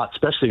lacked a lot,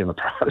 especially in the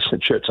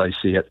Protestant church. I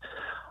see it.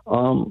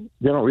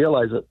 They don't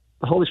realize that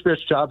the Holy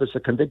Spirit's job is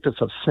to convict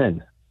us of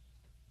sin.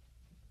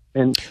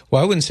 And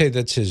well, I wouldn't say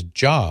that's his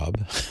job,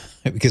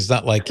 because it's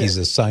not like he's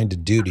assigned to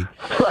duty.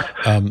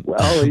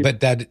 But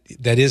that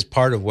is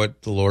part of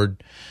what the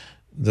Lord,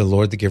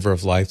 the giver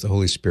of life, the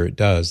Holy Spirit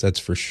does. That's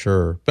for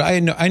sure. But I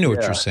know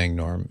what you're saying,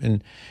 Norm.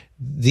 And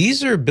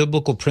these are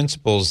biblical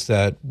principles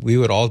that we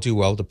would all do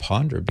well to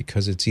ponder,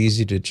 because it's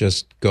easy to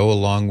just go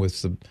along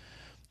with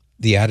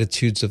the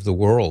attitudes of the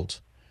world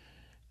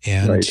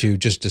and to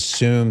just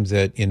assume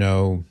that,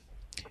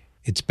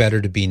 it's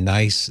better to be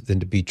nice than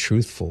to be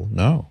truthful.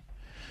 No.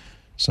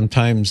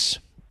 Sometimes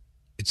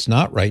it's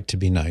not right to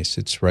be nice.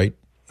 It's right.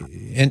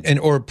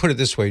 Or put it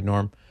this way,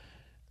 Norm,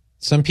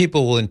 some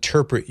people will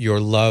interpret your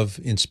love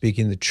in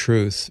speaking the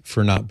truth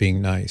for not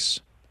being nice.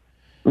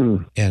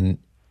 And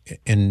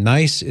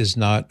nice is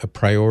not a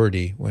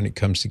priority when it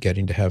comes to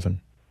getting to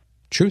heaven.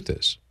 Truth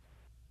is.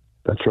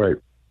 That's right.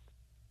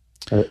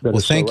 Well,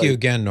 thank you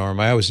again, Norm.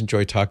 I always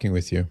enjoy talking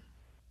with you.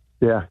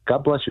 Yeah.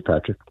 God bless you,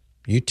 Patrick.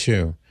 You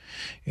too.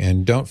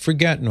 And don't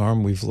forget,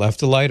 Norm, we've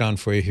left a light on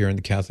for you here in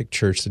the Catholic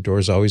Church. The door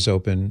is always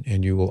open,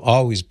 and you will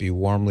always be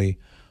warmly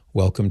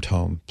welcomed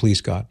home. Please,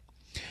 God.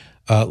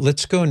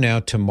 Let's go now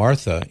to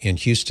Martha in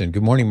Houston.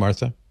 Good morning,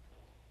 Martha.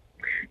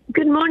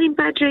 Good morning,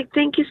 Patrick.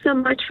 Thank you so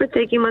much for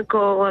taking my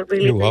call. I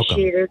really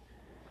appreciate it.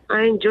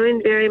 I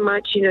enjoyed very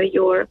much,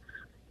 your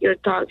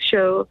talk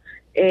show,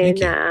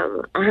 and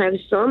I have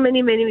so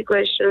many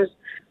questions.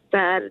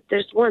 That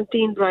there's one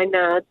thing right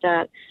now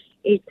that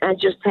I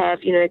just have,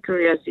 a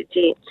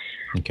curiosity.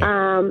 Okay.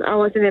 I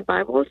was in a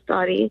Bible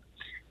study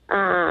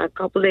a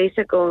couple days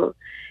ago,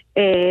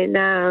 and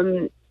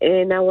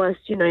I was,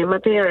 in my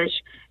parish,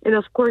 and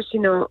of course,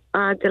 the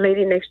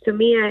lady next to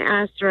me, I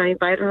asked her, I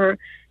invited her,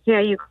 hey,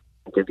 are you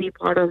going to be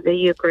part of the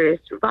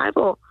Eucharistic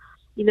revival,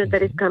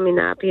 that is coming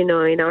up, in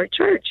our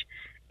church,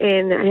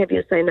 and have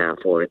you sign up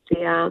for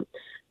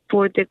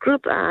the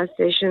group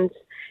sessions?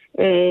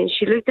 And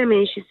she looked at me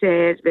and she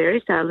said,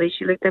 very sadly,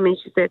 she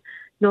said,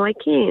 no, I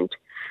can't.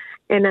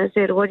 And I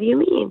said, what do you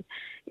mean?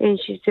 And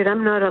she said,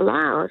 I'm not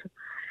allowed.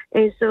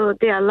 And so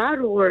the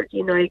allowed word,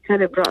 it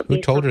kind of brought me.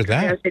 Who told her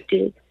that?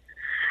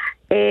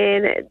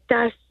 And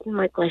that's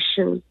my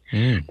question.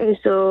 And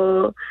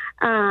so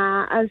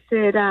I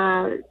said,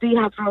 do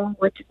you have problem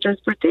with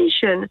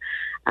transportation?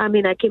 I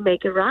mean, I can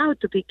make a route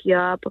to pick you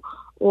up,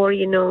 or,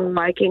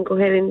 I can go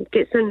ahead and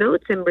get some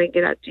notes and bring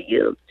it out to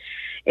you.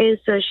 And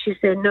so she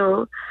said,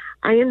 no,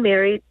 I am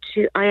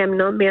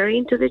not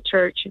married to the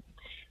church,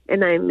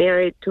 and I'm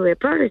married to a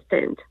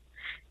Protestant.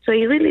 So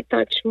it really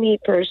touched me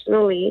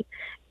personally,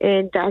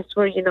 and that's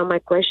where, my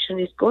question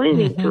is going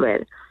into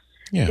it.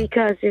 Yeah.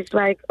 Because it's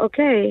like,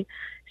 okay,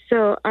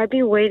 so I've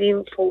been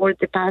waiting for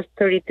the past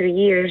 33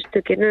 years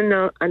to get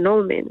an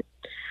annulment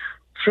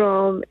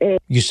from a...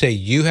 You say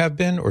you have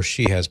been or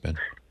she has been?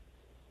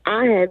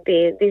 I have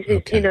been. This is,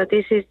 okay. Her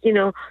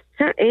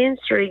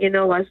answer,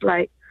 was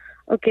like,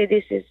 okay,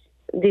 this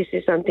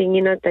is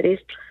something, that is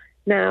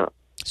now...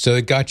 So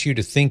it got you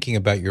to thinking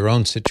about your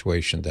own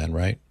situation then,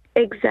 right?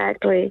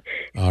 Exactly.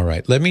 All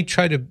right. Let me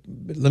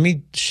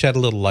shed a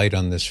little light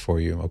on this for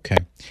you, okay?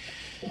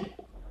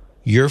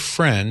 Your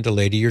friend, the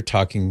lady you're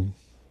talking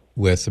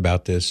with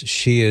about this,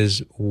 she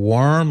is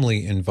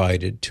warmly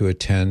invited to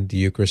attend the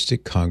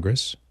Eucharistic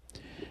Congress.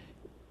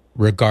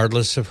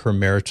 Regardless of her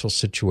marital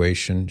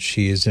situation,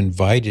 she is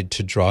invited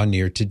to draw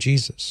near to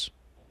Jesus.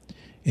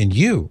 And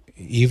you,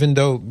 even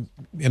though,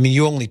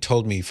 you only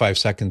told me 5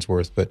 seconds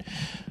worth, but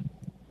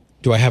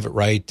do I have it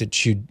right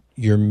that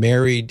you're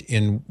married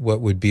in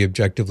what would be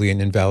objectively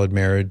an invalid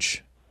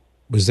marriage?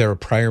 Was there a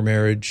prior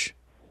marriage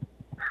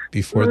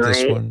before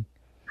this one?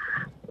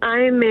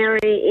 I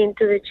married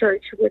into the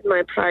church with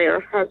my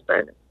prior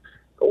husband,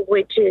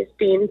 which has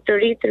been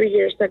 33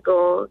 years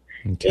ago.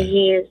 Okay. And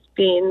he has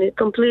been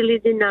completely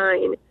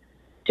denying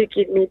to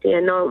give me the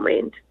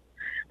annulment.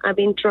 I've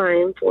been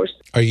trying for...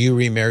 Are you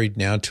remarried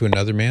now to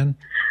another man?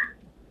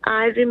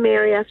 I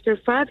remarried after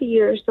 5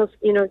 years of,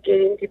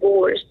 getting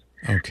divorced.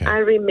 Okay. I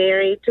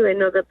remarried to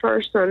another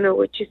person,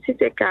 which is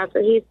a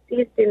Catholic.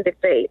 He's in the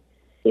faith.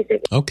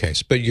 Okay,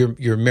 but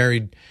you're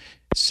married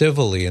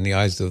civilly in the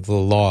eyes of the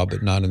law,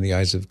 but not in the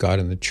eyes of God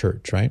and the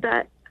church, right?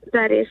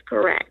 That is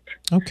correct.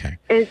 Okay.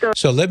 And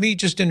so let me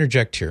just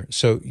interject here.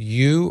 So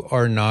you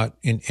are not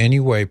in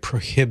any way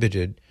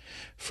prohibited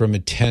from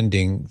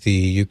attending the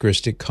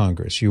Eucharistic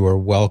Congress. You are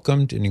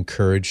welcomed and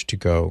encouraged to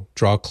go.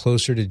 Draw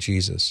closer to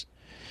Jesus.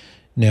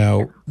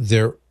 Now,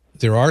 there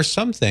are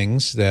some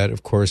things that,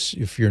 of course,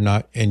 if you're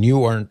not, and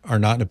you are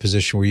not in a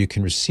position where you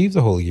can receive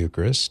the Holy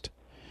Eucharist,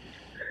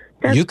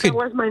 that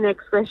was my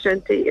next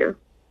question to you.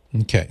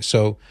 Okay,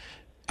 so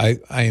I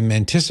am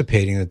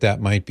anticipating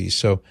that might be.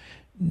 So,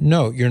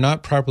 no, you're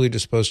not properly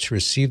disposed to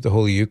receive the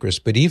Holy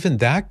Eucharist, but even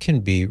that can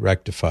be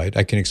rectified.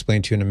 I can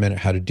explain to you in a minute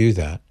how to do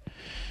that.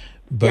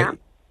 But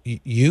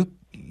you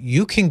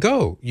can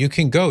go. You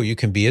can go. You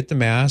can be at the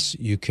Mass.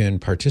 You can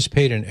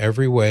participate in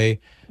every way,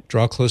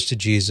 draw close to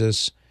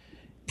Jesus,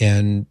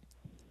 and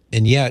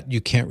yet you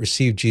can't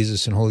receive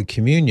Jesus in Holy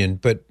Communion.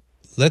 But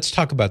let's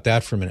talk about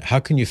that for a minute. How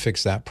can you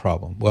fix that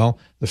problem? Well,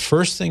 the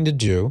first thing to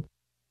do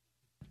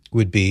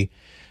would be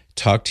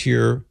talk to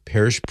your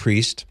parish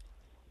priest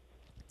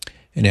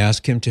and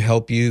ask him to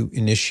help you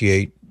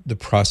initiate the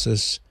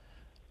process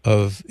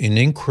of an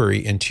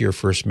inquiry into your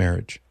first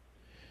marriage.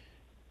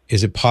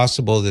 Is it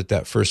possible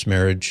that first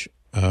marriage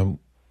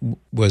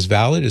was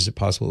valid? Is it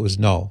possible it was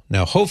null?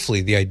 Now,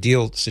 hopefully, the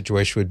ideal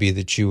situation would be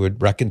that you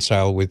would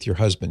reconcile with your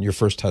husband, your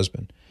first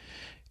husband.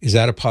 Is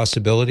that a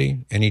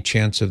possibility? Any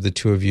chance of the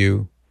two of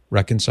you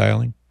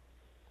reconciling?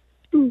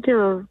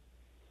 No.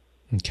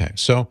 Okay,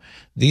 so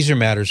these are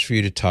matters for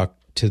you to talk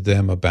to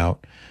them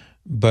about.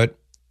 But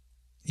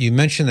you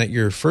mentioned that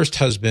your first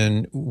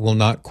husband will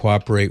not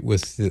cooperate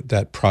with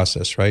that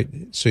process, right?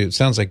 So it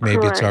sounds like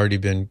maybe It's already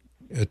been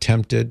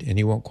attempted and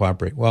he won't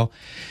cooperate. Well,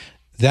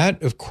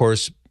 that, of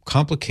course,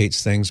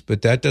 complicates things,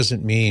 but that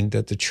doesn't mean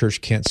that the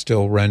church can't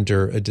still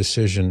render a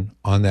decision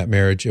on that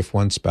marriage if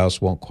one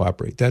spouse won't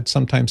cooperate. That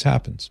sometimes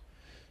happens,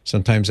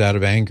 sometimes out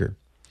of anger.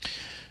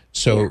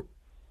 So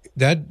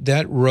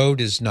that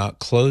road is not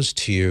closed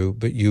to you,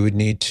 but you would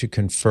need to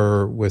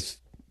confer with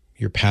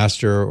your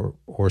pastor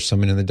or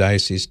someone in the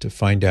diocese to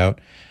find out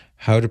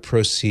how to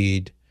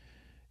proceed,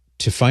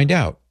 to find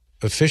out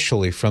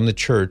officially from the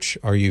church,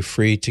 are you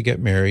free to get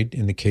married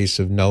in the case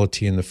of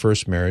nullity in the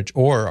first marriage,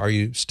 or are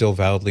you still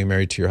validly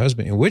married to your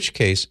husband? In which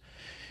case,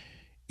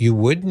 you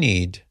would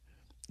need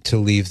to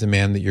leave the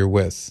man that you're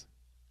with.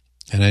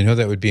 And I know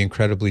that would be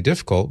incredibly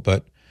difficult,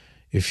 but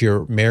if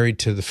you're married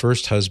to the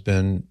first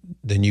husband,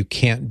 then you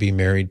can't be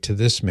married to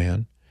this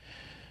man.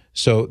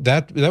 So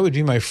that would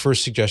be my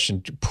first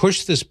suggestion.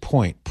 Push this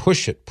point,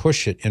 push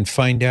it, and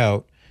find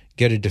out,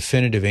 get a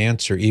definitive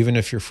answer, even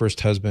if your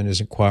first husband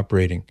isn't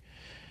cooperating.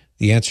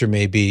 The answer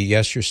may be,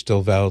 yes, you're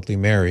still validly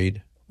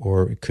married,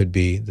 or it could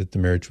be that the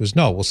marriage was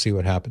null. We'll see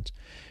what happens.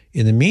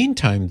 In the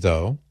meantime,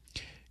 though,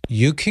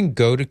 you can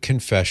go to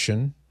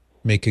confession,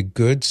 make a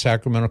good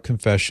sacramental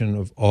confession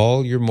of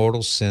all your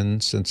mortal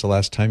sins since the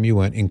last time you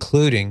went,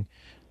 including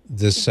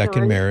this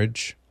second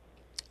marriage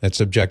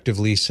that's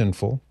objectively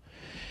sinful.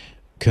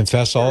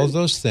 Confess all of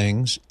those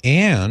things,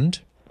 and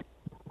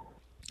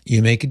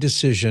you make a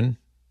decision.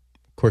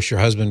 Of course, your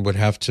husband would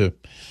have to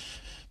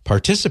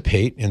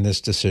participate in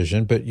this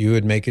decision, but you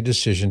would make a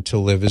decision to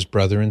live as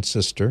brother and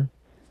sister.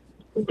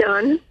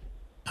 Done.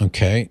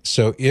 Okay.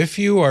 So if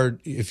you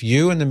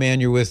and the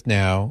man you're with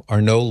now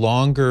are no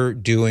longer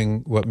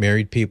doing what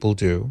married people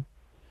do,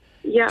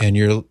 and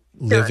you're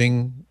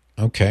living,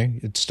 okay,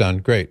 it's done.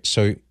 Great.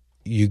 So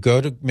you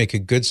go to make a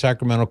good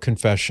sacramental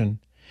confession,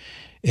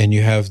 and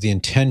you have the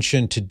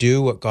intention to do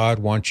what God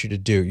wants you to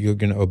do. You're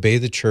going to obey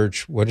the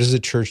church. What does the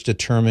church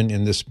determine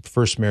in this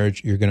first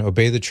marriage? You're going to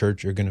obey the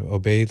church. You're going to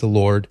obey the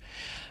Lord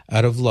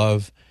out of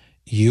love.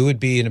 You would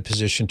be in a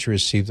position to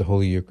receive the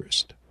Holy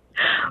Eucharist.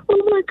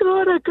 Oh my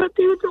God, I got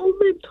the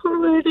annulment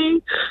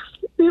already.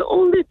 The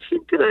only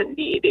thing that I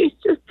need is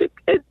just to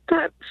get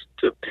that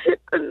stupid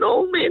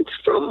annulment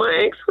from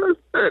my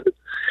ex-husband.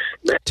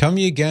 Tell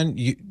me again,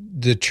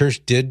 the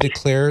church did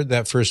declare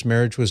that first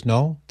marriage was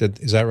null?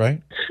 Is that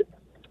right?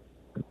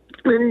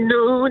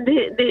 No,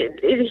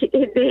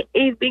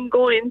 he's been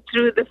going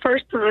through the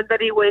first time that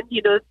he went,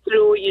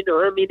 through,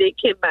 they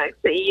came back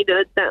saying,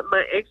 that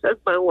my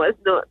ex-husband was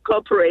not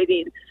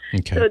cooperating.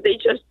 Okay. So they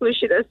just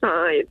pushed it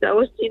aside. That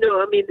was,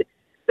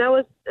 that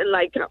was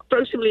like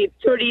approximately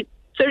 30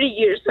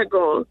 years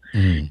ago.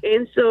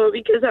 And so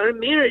because our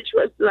marriage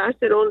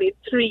lasted only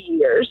 3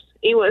 years,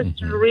 it was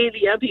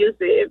really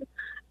abusive.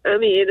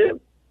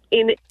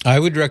 I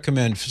would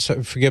recommend,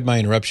 forgive my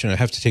interruption, I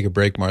have to take a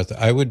break, Martha.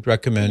 I would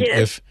recommend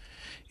if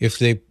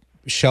they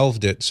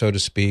shelved it, so to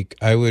speak,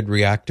 I would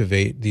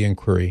reactivate the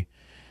inquiry.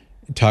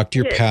 Talk to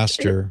your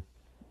pastor.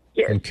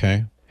 Yes.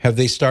 Okay. Have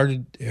they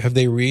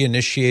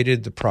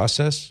reinitiated the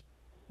process?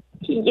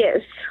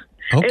 Yes.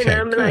 Okay,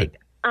 and I'm good.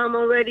 I'm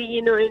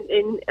already,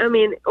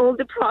 all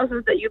the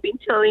process that you've been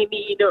telling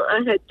me,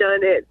 I had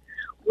done it.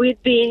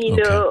 We've been,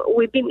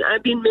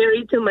 I've been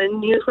married to my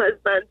new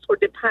husband for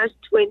the past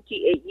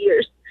 28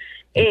 years.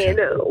 Okay. And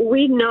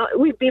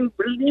we've been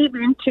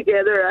living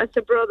together as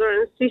a brother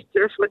and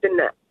sister for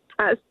the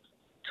past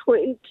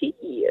 20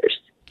 years.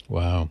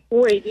 Wow.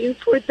 Waiting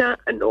for that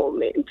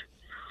annulment.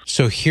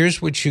 So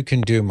here's what you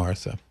can do,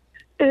 Martha.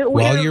 And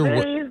we are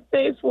very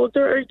faithful to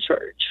our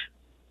church.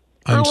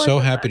 I'm so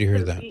happy to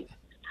hear that.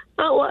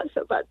 I was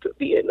about to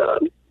be a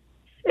nun,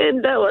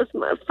 and that was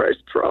my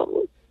first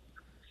problem.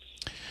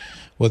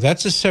 Well,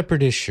 that's a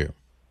separate issue.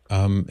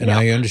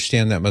 I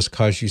understand that must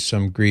cause you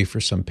some grief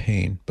or some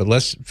pain. But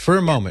for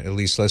a moment at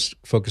least, let's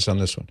focus on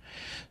this one.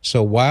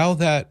 So while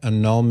that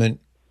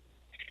annulment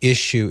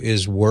issue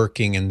is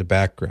working in the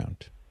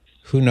background,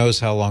 who knows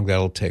how long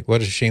that'll take?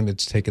 What a shame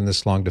it's taken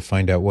this long to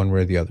find out one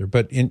way or the other.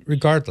 But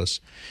regardless,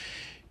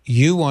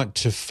 you want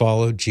to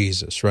follow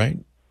Jesus, right?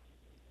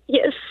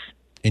 Yes.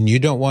 And you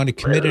don't want to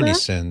commit any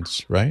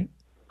sins, right?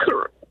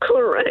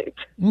 Correct.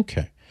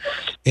 Okay.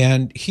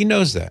 And he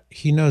knows that.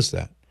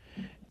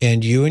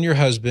 And you and your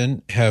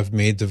husband have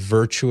made the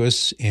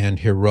virtuous and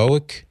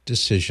heroic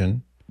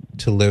decision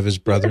to live as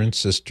brother and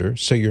sister.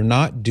 So you're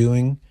not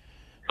doing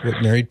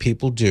what married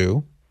people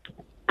do.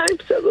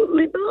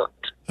 Absolutely not.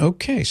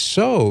 Okay,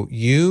 so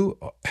you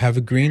have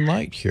a green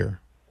light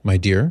here, my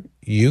dear.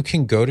 You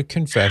can go to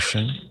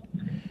confession.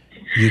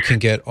 You can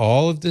get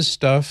all of this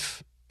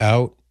stuff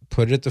out,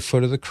 put it at the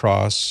foot of the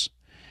cross.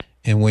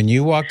 And when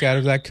you walk out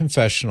of that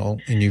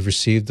confessional and you've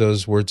received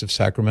those words of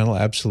sacramental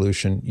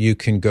absolution, you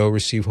can go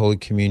receive Holy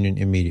Communion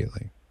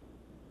immediately.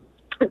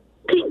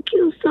 Thank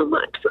you so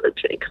much,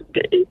 Patrick.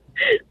 Okay.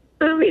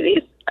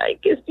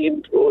 It's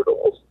been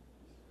brutal.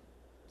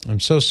 I'm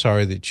so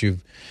sorry that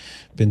you've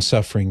been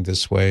suffering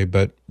this way,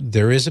 but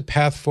there is a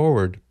path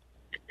forward.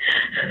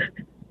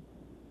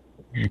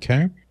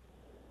 Okay?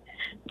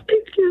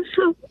 Thank you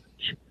so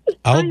much.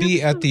 I'll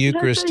be at the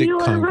Eucharistic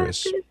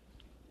Congress.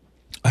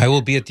 I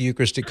will be at the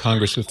Eucharistic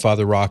Congress with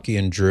Father Rocky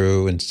and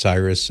Drew and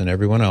Cyrus and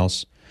everyone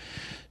else.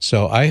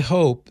 So I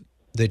hope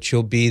that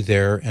you'll be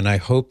there, and I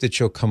hope that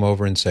you'll come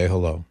over and say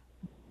hello.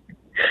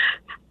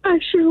 I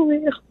sure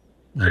will.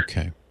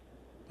 Okay.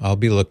 I'll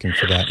be looking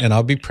for that, and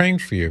I'll be praying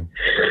for you.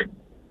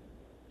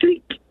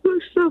 Thank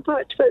you so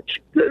much,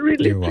 Patrick. I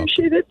really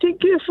appreciate it.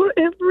 Thank you for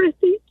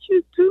everything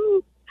you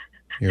do.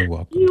 You're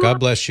welcome. God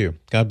bless you.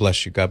 God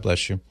bless you. God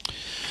bless you.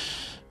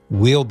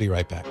 We'll be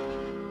right back.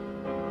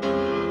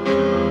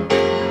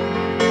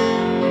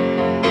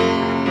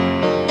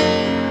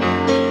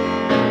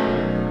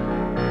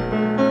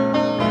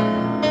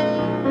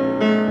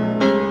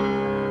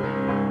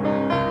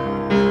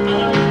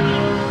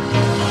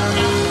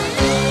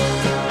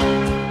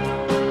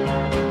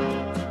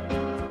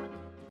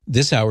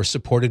 This hour is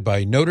supported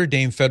by Notre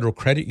Dame Federal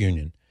Credit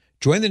Union.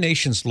 Join the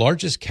nation's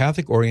largest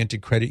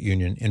Catholic-oriented credit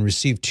union and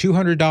receive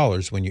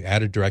 $200 when you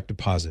add a direct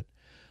deposit.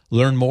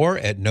 Learn more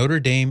at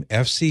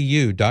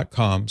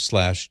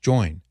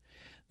NotreDameFCU.com/join.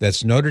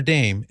 That's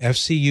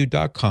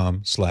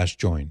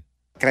NotreDameFCU.com/join.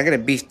 Can I get a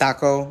beef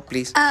taco,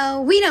 please?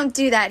 We don't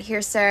do that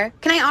here, sir.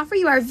 Can I offer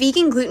you our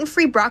vegan,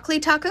 gluten-free broccoli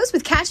tacos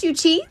with cashew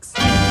cheese?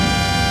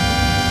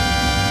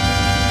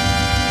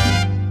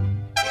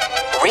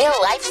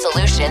 Real-life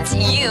solutions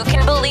you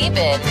can believe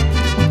in.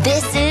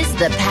 This is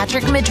the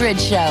Patrick Madrid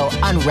Show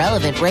on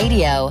Relevant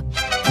Radio.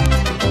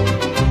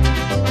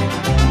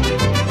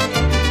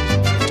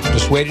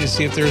 Just waiting to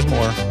see if there's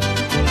more.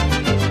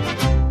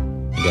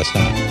 I guess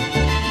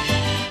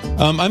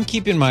not. I'm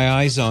keeping my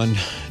eyes on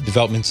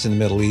developments in the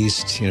Middle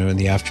East, in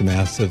the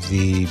aftermath of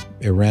the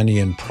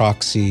Iranian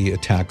proxy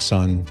attacks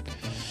on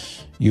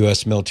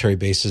U.S. military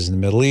bases in the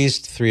Middle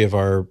East. 3 of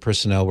our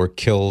personnel were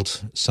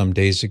killed some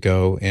days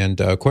ago.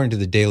 And according to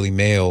the Daily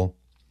Mail,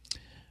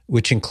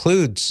 which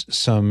includes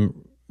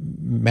some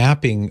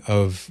mapping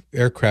of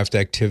aircraft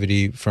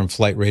activity from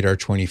Flight Radar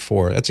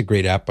 24. That's a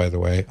great app, by the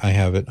way. I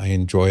have it. I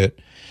enjoy it.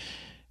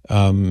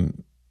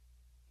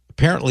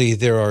 Apparently,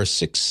 there are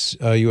 6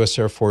 U.S.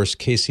 Air Force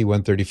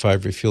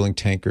KC-135 refueling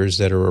tankers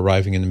that are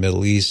arriving in the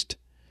Middle East.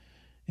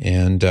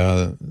 And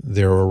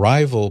their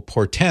arrival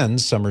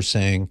portends, some are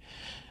saying,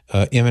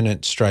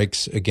 imminent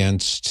strikes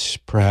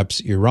against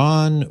perhaps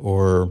Iran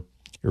or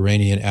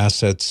Iranian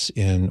assets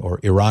in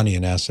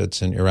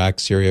Iraq,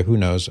 Syria. Who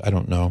knows? I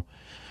don't know.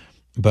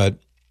 But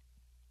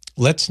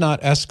let's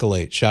not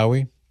escalate, shall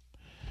we?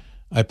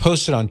 I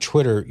posted on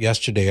Twitter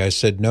yesterday, I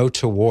said, no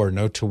to war,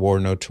 no to war,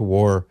 no to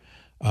war.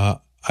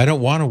 I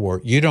don't want a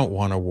war. You don't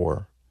want a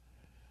war.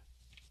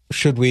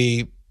 Should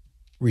we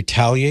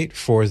retaliate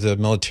for the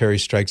military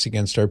strikes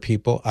against our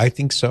people? I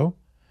think so.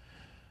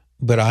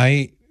 But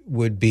I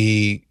would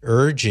be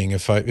urging,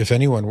 if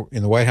anyone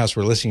in the White House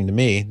were listening to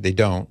me, they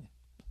don't,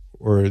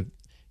 or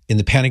in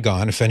the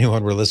Pentagon, if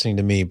anyone were listening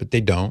to me, but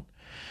they don't,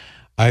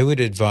 I would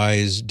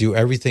advise do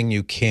everything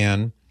you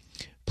can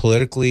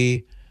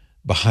politically,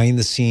 behind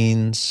the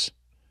scenes,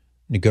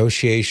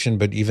 negotiation,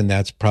 but even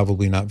that's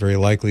probably not very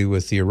likely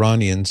with the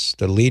Iranians,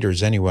 the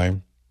leaders anyway.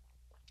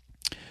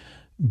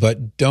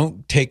 But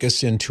don't take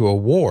us into a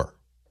war.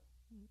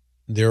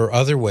 There are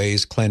other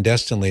ways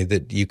clandestinely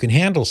that you can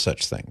handle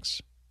such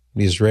things.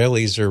 The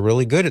Israelis are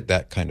really good at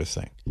that kind of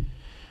thing.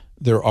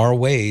 There are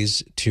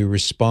ways to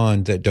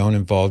respond that don't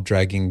involve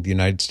dragging the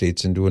United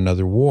States into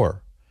another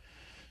war.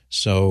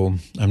 So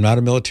I'm not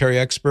a military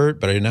expert,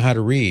 but I know how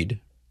to read.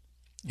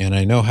 And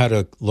I know how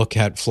to look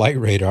at Flight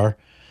Radar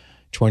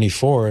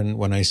 24. And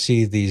when I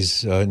see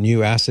these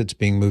new assets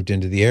being moved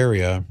into the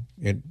area,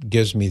 it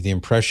gives me the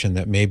impression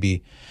that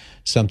maybe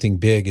something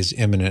big is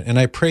imminent. And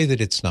I pray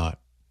that it's not.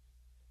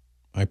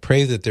 I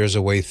pray that there's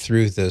a way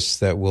through this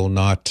that will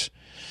not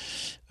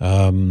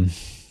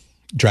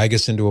drag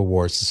us into a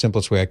war. It's the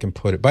simplest way I can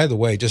put it. By the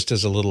way, just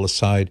as a little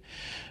aside,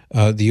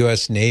 the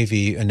U.S.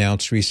 Navy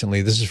announced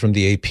recently, this is from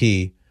the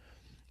AP,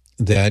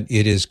 that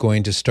it is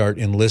going to start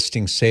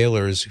enlisting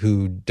sailors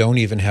who don't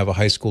even have a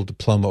high school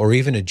diploma or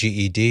even a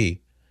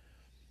GED.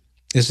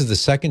 This is the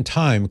second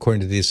time, according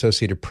to the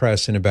Associated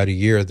Press, in about a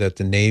year that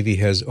the Navy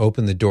has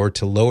opened the door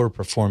to lower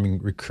performing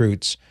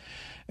recruits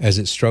as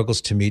it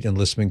struggles to meet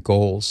enlistment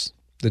goals.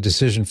 The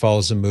decision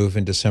follows a move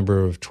in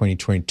December of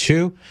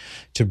 2022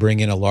 to bring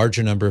in a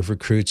larger number of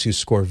recruits who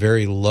score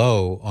very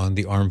low on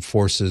the Armed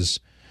Services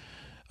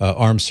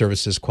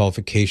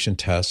Qualification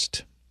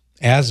Test.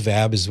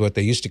 ASVAB is what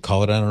they used to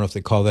call it. I don't know if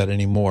they call that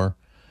anymore.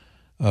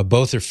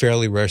 Both are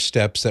fairly rare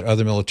steps that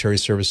other military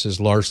services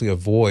largely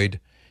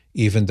avoid,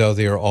 even though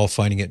they are all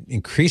finding it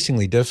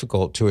increasingly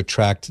difficult to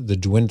attract the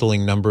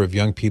dwindling number of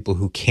young people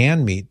who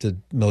can meet the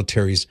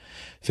military's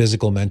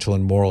physical, mental,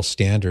 and moral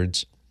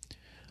standards.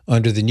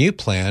 Under the new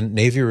plan,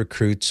 Navy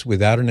recruits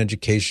without an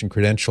education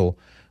credential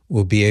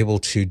will be able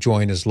to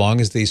join as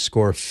long as they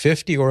score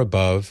 50 or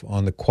above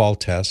on the qual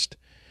test,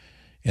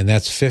 and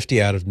that's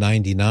 50 out of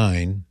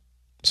 99.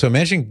 So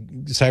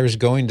imagine, Cyrus,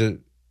 going to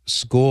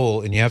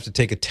school and you have to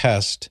take a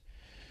test.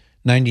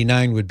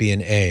 99 would be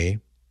an A.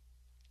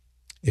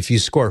 If you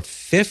score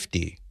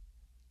 50,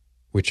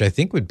 which I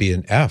think would be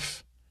an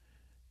F,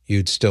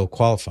 you'd still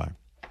qualify.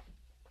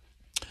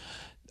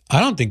 I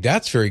don't think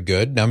that's very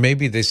good. Now,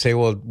 maybe they say,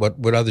 well,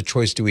 what other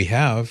choice do we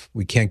have?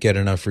 We can't get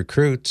enough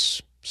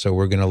recruits, so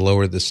we're going to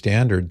lower the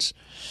standards.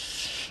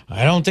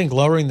 I don't think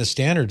lowering the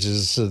standards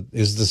is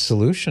the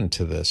solution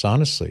to this,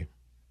 honestly.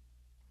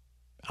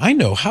 I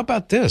know. How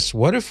about this?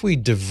 What if we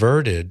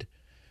diverted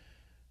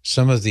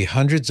some of the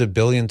hundreds of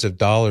billions of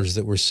dollars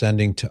that we're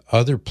sending to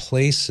other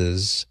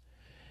places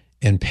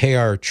and pay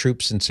our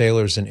troops and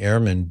sailors and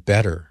airmen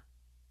better?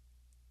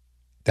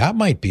 That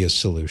might be a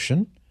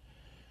solution.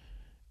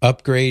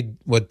 Upgrade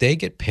what they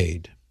get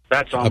paid.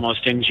 That's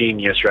almost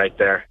ingenious right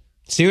there.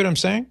 See what I'm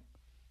saying?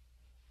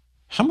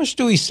 How much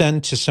do we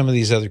send to some of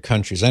these other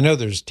countries? I know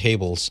there's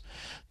tables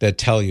that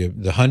tell you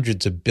the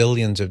hundreds of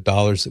billions of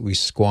dollars that we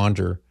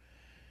squander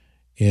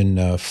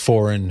in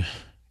foreign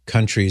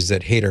countries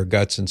that hate our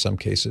guts in some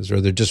cases, or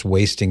they're just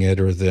wasting it,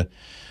 or the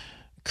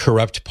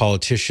corrupt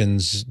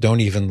politicians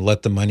don't even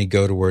let the money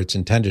go to where it's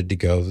intended to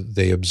go.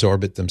 They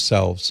absorb it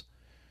themselves.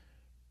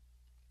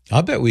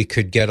 I'll bet we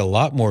could get a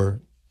lot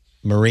more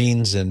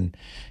Marines and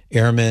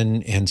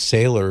airmen and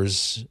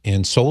sailors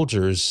and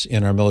soldiers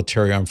in our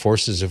military armed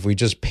forces if we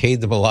just paid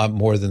them a lot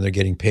more than they're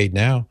getting paid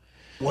now.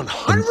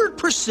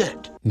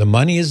 100%. The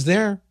money is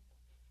there.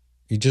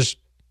 You just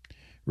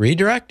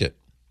redirect it.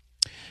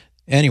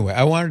 Anyway,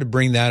 I wanted to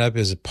bring that up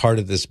as a part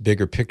of this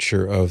bigger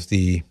picture of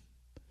the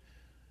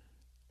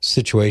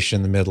situation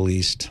in the Middle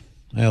East.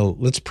 Well,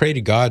 let's pray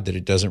to God that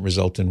it doesn't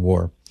result in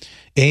war.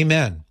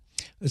 Amen.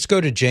 Let's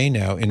go to Jay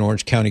now in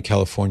Orange County,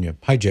 California.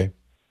 Hi, Jay.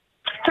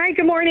 Hi,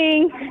 good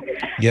morning.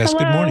 Yes,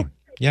 Hello. Good morning.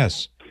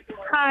 Yes.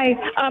 Hi,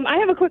 I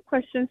have a quick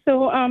question.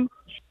 So,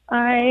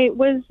 I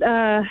was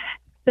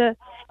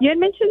you had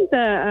mentioned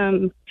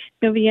the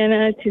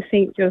Novena to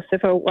Saint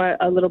Joseph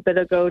a little bit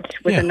ago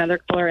with another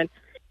caller, and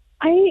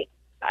I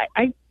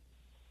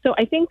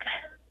think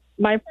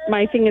my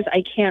thing is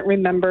I can't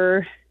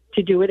remember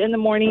to do it in the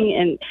morning,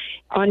 and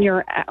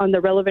on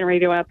the Relevant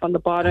Radio app on the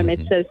bottom it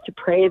says to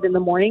pray it in the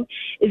morning.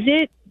 Is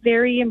it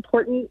very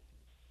important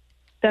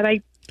that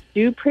I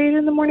do pray it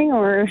in the morning,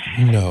 or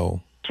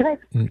no? Can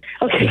I?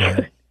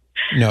 Okay.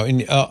 No,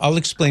 and I'll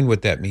explain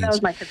what that means. That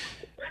was my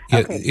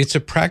okay. It's a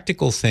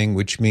practical thing,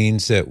 which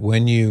means that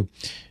when you,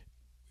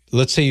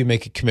 let's say you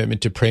make a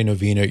commitment to pray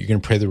novena, you're going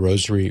to pray the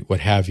rosary,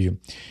 what have you.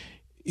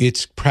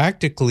 It's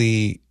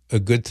practically a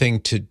good thing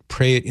to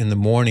pray it in the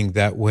morning.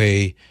 That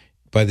way,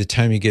 by the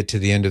time you get to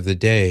the end of the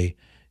day,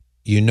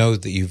 you know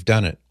that you've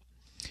done it.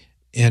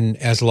 And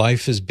as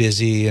life is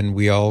busy and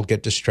we all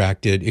get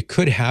distracted, it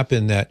could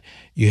happen that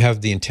you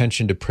have the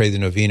intention to pray the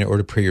novena or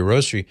to pray your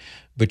rosary,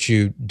 but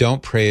you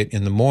don't pray it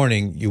in the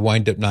morning, you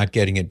wind up not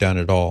getting it done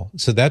at all.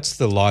 So that's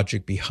the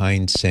logic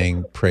behind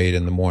saying pray it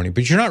in the morning.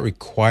 But you're not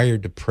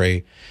required to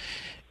pray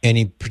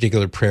any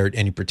particular prayer at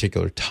any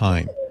particular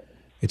time.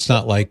 It's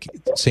not like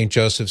St.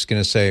 Joseph's going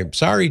to say,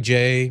 sorry,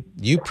 Jay,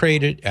 you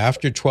prayed it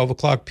after 12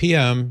 o'clock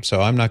p.m.,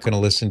 so I'm not going to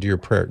listen to your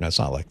prayer. No, it's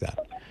not like that.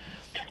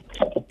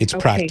 It's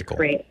practical.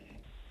 Great.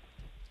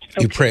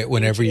 You pray it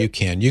whenever you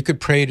can. You could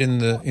pray it in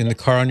the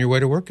car on your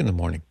way to work in the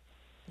morning.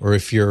 Or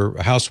if you're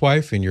a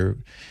housewife and you're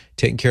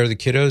taking care of the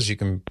kiddos, you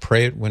can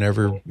pray it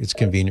whenever it's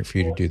convenient for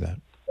you to do that.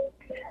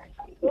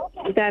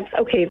 That's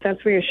okay.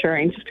 That's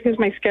reassuring. Just because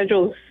my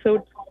schedule is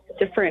so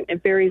different,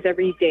 it varies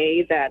every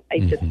day that I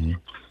just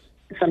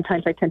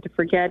sometimes I tend to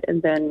forget,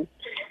 and then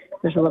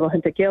there's a little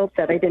hint of guilt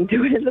that I didn't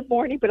do it in the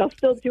morning, but I'll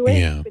still do it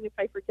even if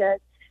I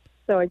forget.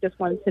 So I just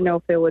wanted to know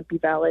if it would be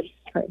valid.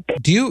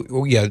 Do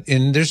you? Yeah,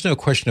 and there's no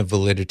question of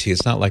validity.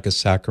 It's not like a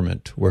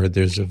sacrament where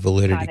there's a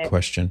validity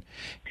question.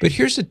 But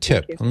here's a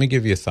tip. Let me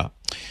give you a thought.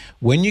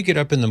 When you get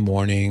up in the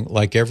morning,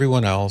 like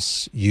everyone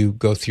else, you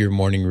go through your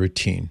morning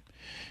routine.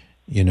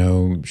 You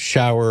know,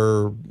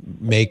 shower,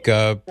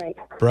 makeup,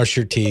 brush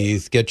your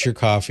teeth, get your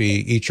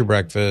coffee, eat your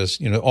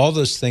breakfast, you know, all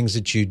those things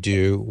that you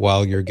do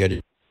while you're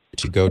getting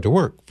to go to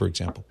work, for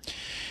example.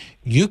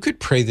 You could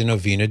pray the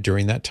novena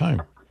during that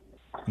time.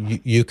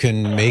 You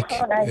can make,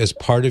 as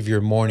part of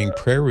your morning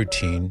prayer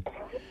routine,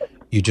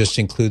 you just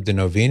include the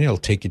novena. It'll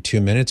take you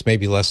 2 minutes,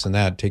 maybe less than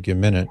that, take you a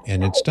minute,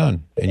 and it's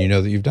done. And you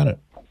know that you've done it.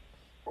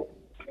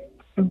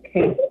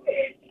 Okay.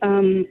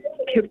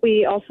 Could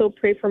we also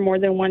pray for more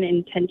than one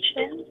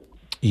intention?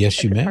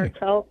 Yes, you may.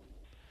 Heartfelt?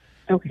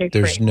 Okay,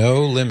 There's great.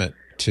 no limit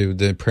to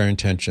the prayer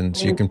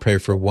intentions. You can pray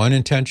for one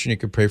intention. You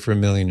can pray for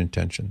 1,000,000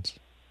 intentions.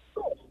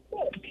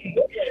 Okay.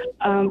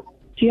 Do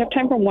you have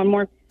time for one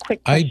more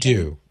quick question? I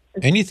do.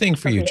 Anything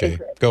for you, Jay.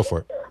 Go for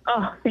it.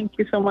 Oh, thank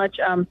you so much.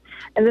 And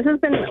this has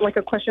been like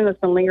a question that's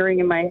been lingering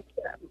in my,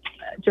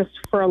 just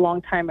for a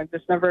long time. I've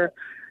just never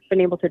been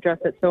able to address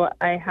it. So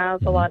I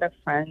have a lot of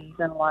friends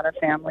and a lot of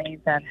families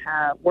that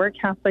were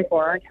Catholic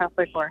or are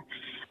Catholic or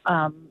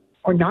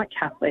not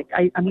Catholic.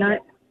 I'm not,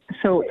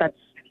 so that's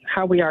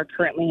how we are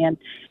currently. And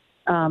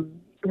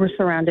we're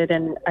surrounded,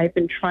 and I've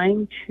been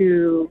trying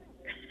to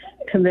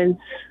convince,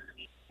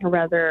 or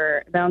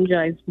rather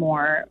evangelize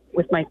more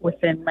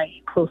within my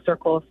close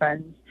circle of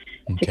friends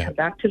to come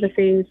back to the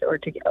faith or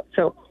to get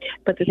so.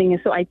 But the thing is,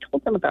 so I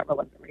told them about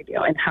Relevant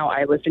Radio and how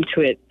I listened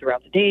to it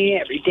throughout the day,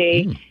 every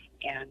day,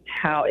 and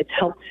how it's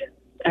helped.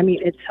 I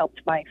mean, it's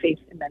helped my faith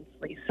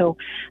immensely. So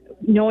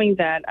knowing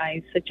that,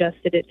 I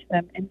suggested it to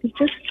them, and they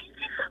just,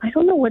 I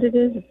don't know what it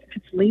is, if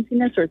it's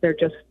laziness or they're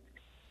just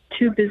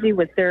too busy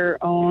with their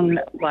own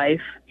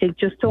life. They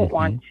just don't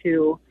want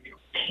to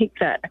take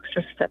that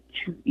extra step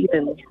to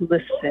even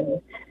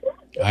listen.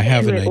 I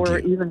have an idea. Or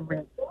even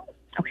read.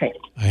 Okay.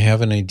 I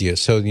have an idea.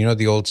 So, you know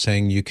the old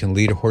saying, you can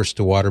lead a horse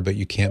to water, but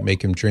you can't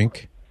make him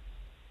drink?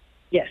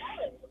 Yes.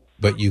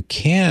 But you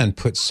can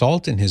put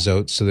salt in his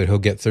oats so that he'll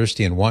get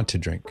thirsty and want to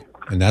drink.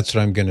 And that's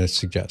what I'm going to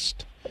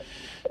suggest.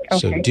 Okay.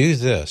 So do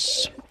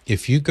this.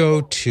 If you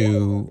go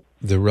to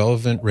the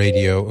Relevant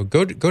Radio, or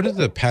go to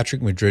the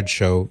Patrick Madrid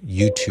Show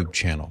YouTube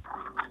channel.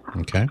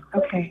 Okay?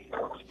 Okay.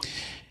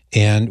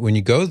 And when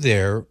you go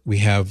there, we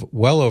have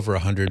well over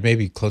 100,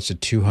 maybe close to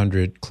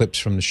 200 clips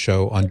from the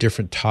show on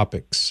different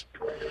topics.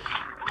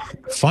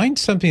 Find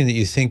something that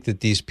you think that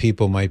these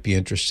people might be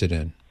interested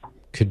in.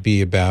 Could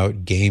be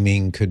about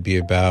gaming, could be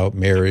about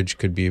marriage,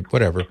 could be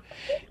whatever.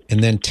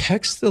 And then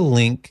text the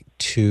link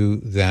to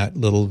that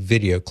little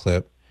video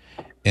clip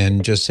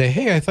and just say,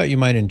 hey, I thought you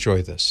might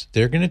enjoy this.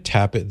 They're going to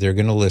tap it, they're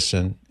going to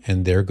listen,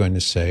 and they're going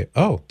to say,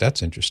 oh,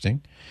 that's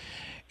interesting.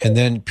 And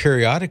then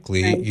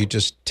periodically, you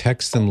just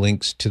text them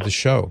links to the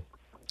show.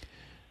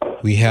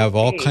 We have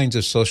all kinds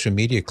of social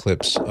media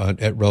clips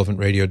at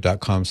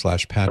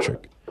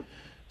relevantradio.com/Patrick.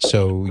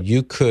 So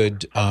you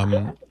could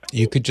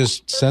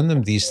just send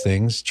them these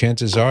things.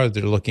 Chances are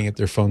they're looking at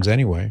their phones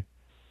anyway,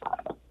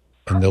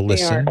 and they'll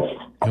listen,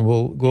 and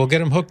we'll get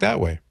them hooked that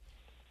way.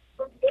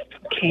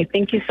 Okay,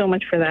 thank you so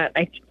much for that.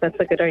 That's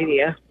a good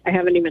idea. I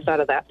haven't even thought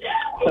of that,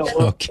 so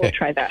we'll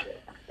try that.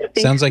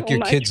 Sounds like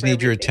your kids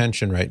need your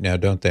attention right now,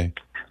 don't they?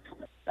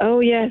 Oh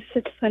yes,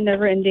 it's a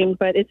never ending,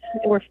 but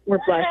we're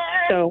blessed,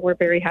 so we're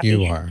very happy.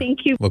 You are. Thank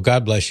you. Well,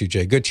 God bless you,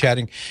 Jay. Good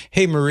chatting.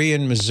 Hey, Marie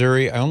in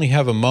Missouri. I only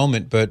have a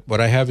moment, but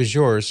what I have is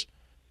yours.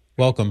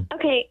 Welcome.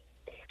 Okay.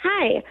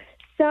 Hi.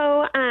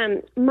 So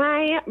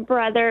my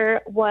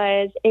brother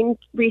was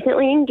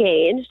recently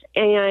engaged,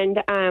 and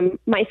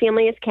my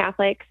family is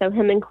Catholic, so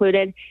him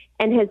included,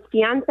 and his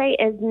fiance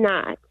is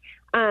not.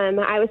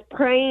 I was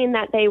praying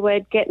that they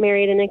would get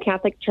married in a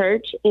Catholic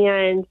church,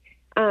 and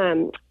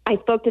I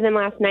spoke to them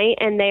last night,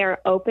 and they are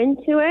open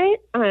to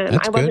it.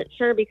 I wasn't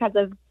sure because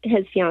of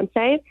his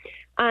fiance,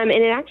 and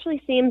it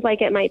actually seems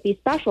like it might be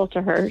special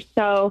to her.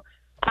 So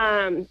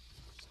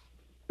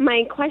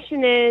my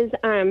question is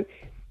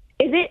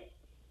it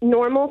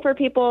normal for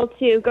people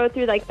to go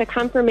through like the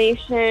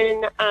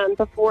confirmation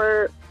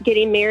before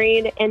getting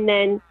married? And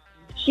then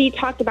she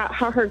talked about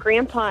how her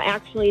grandpa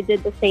actually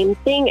did the same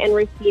thing and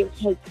received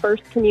his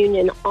first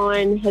communion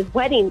on his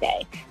wedding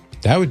day.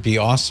 That would be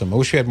awesome. I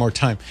wish we had more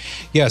time.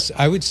 Yes,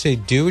 I would say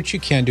do what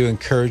you can to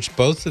encourage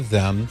both of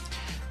them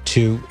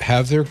to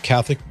have their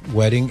Catholic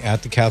wedding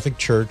at the Catholic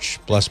Church,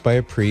 blessed by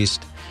a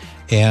priest.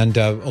 And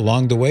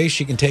along the way,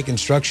 she can take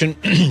instruction,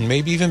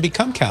 maybe even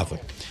become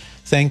Catholic.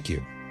 Thank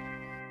you.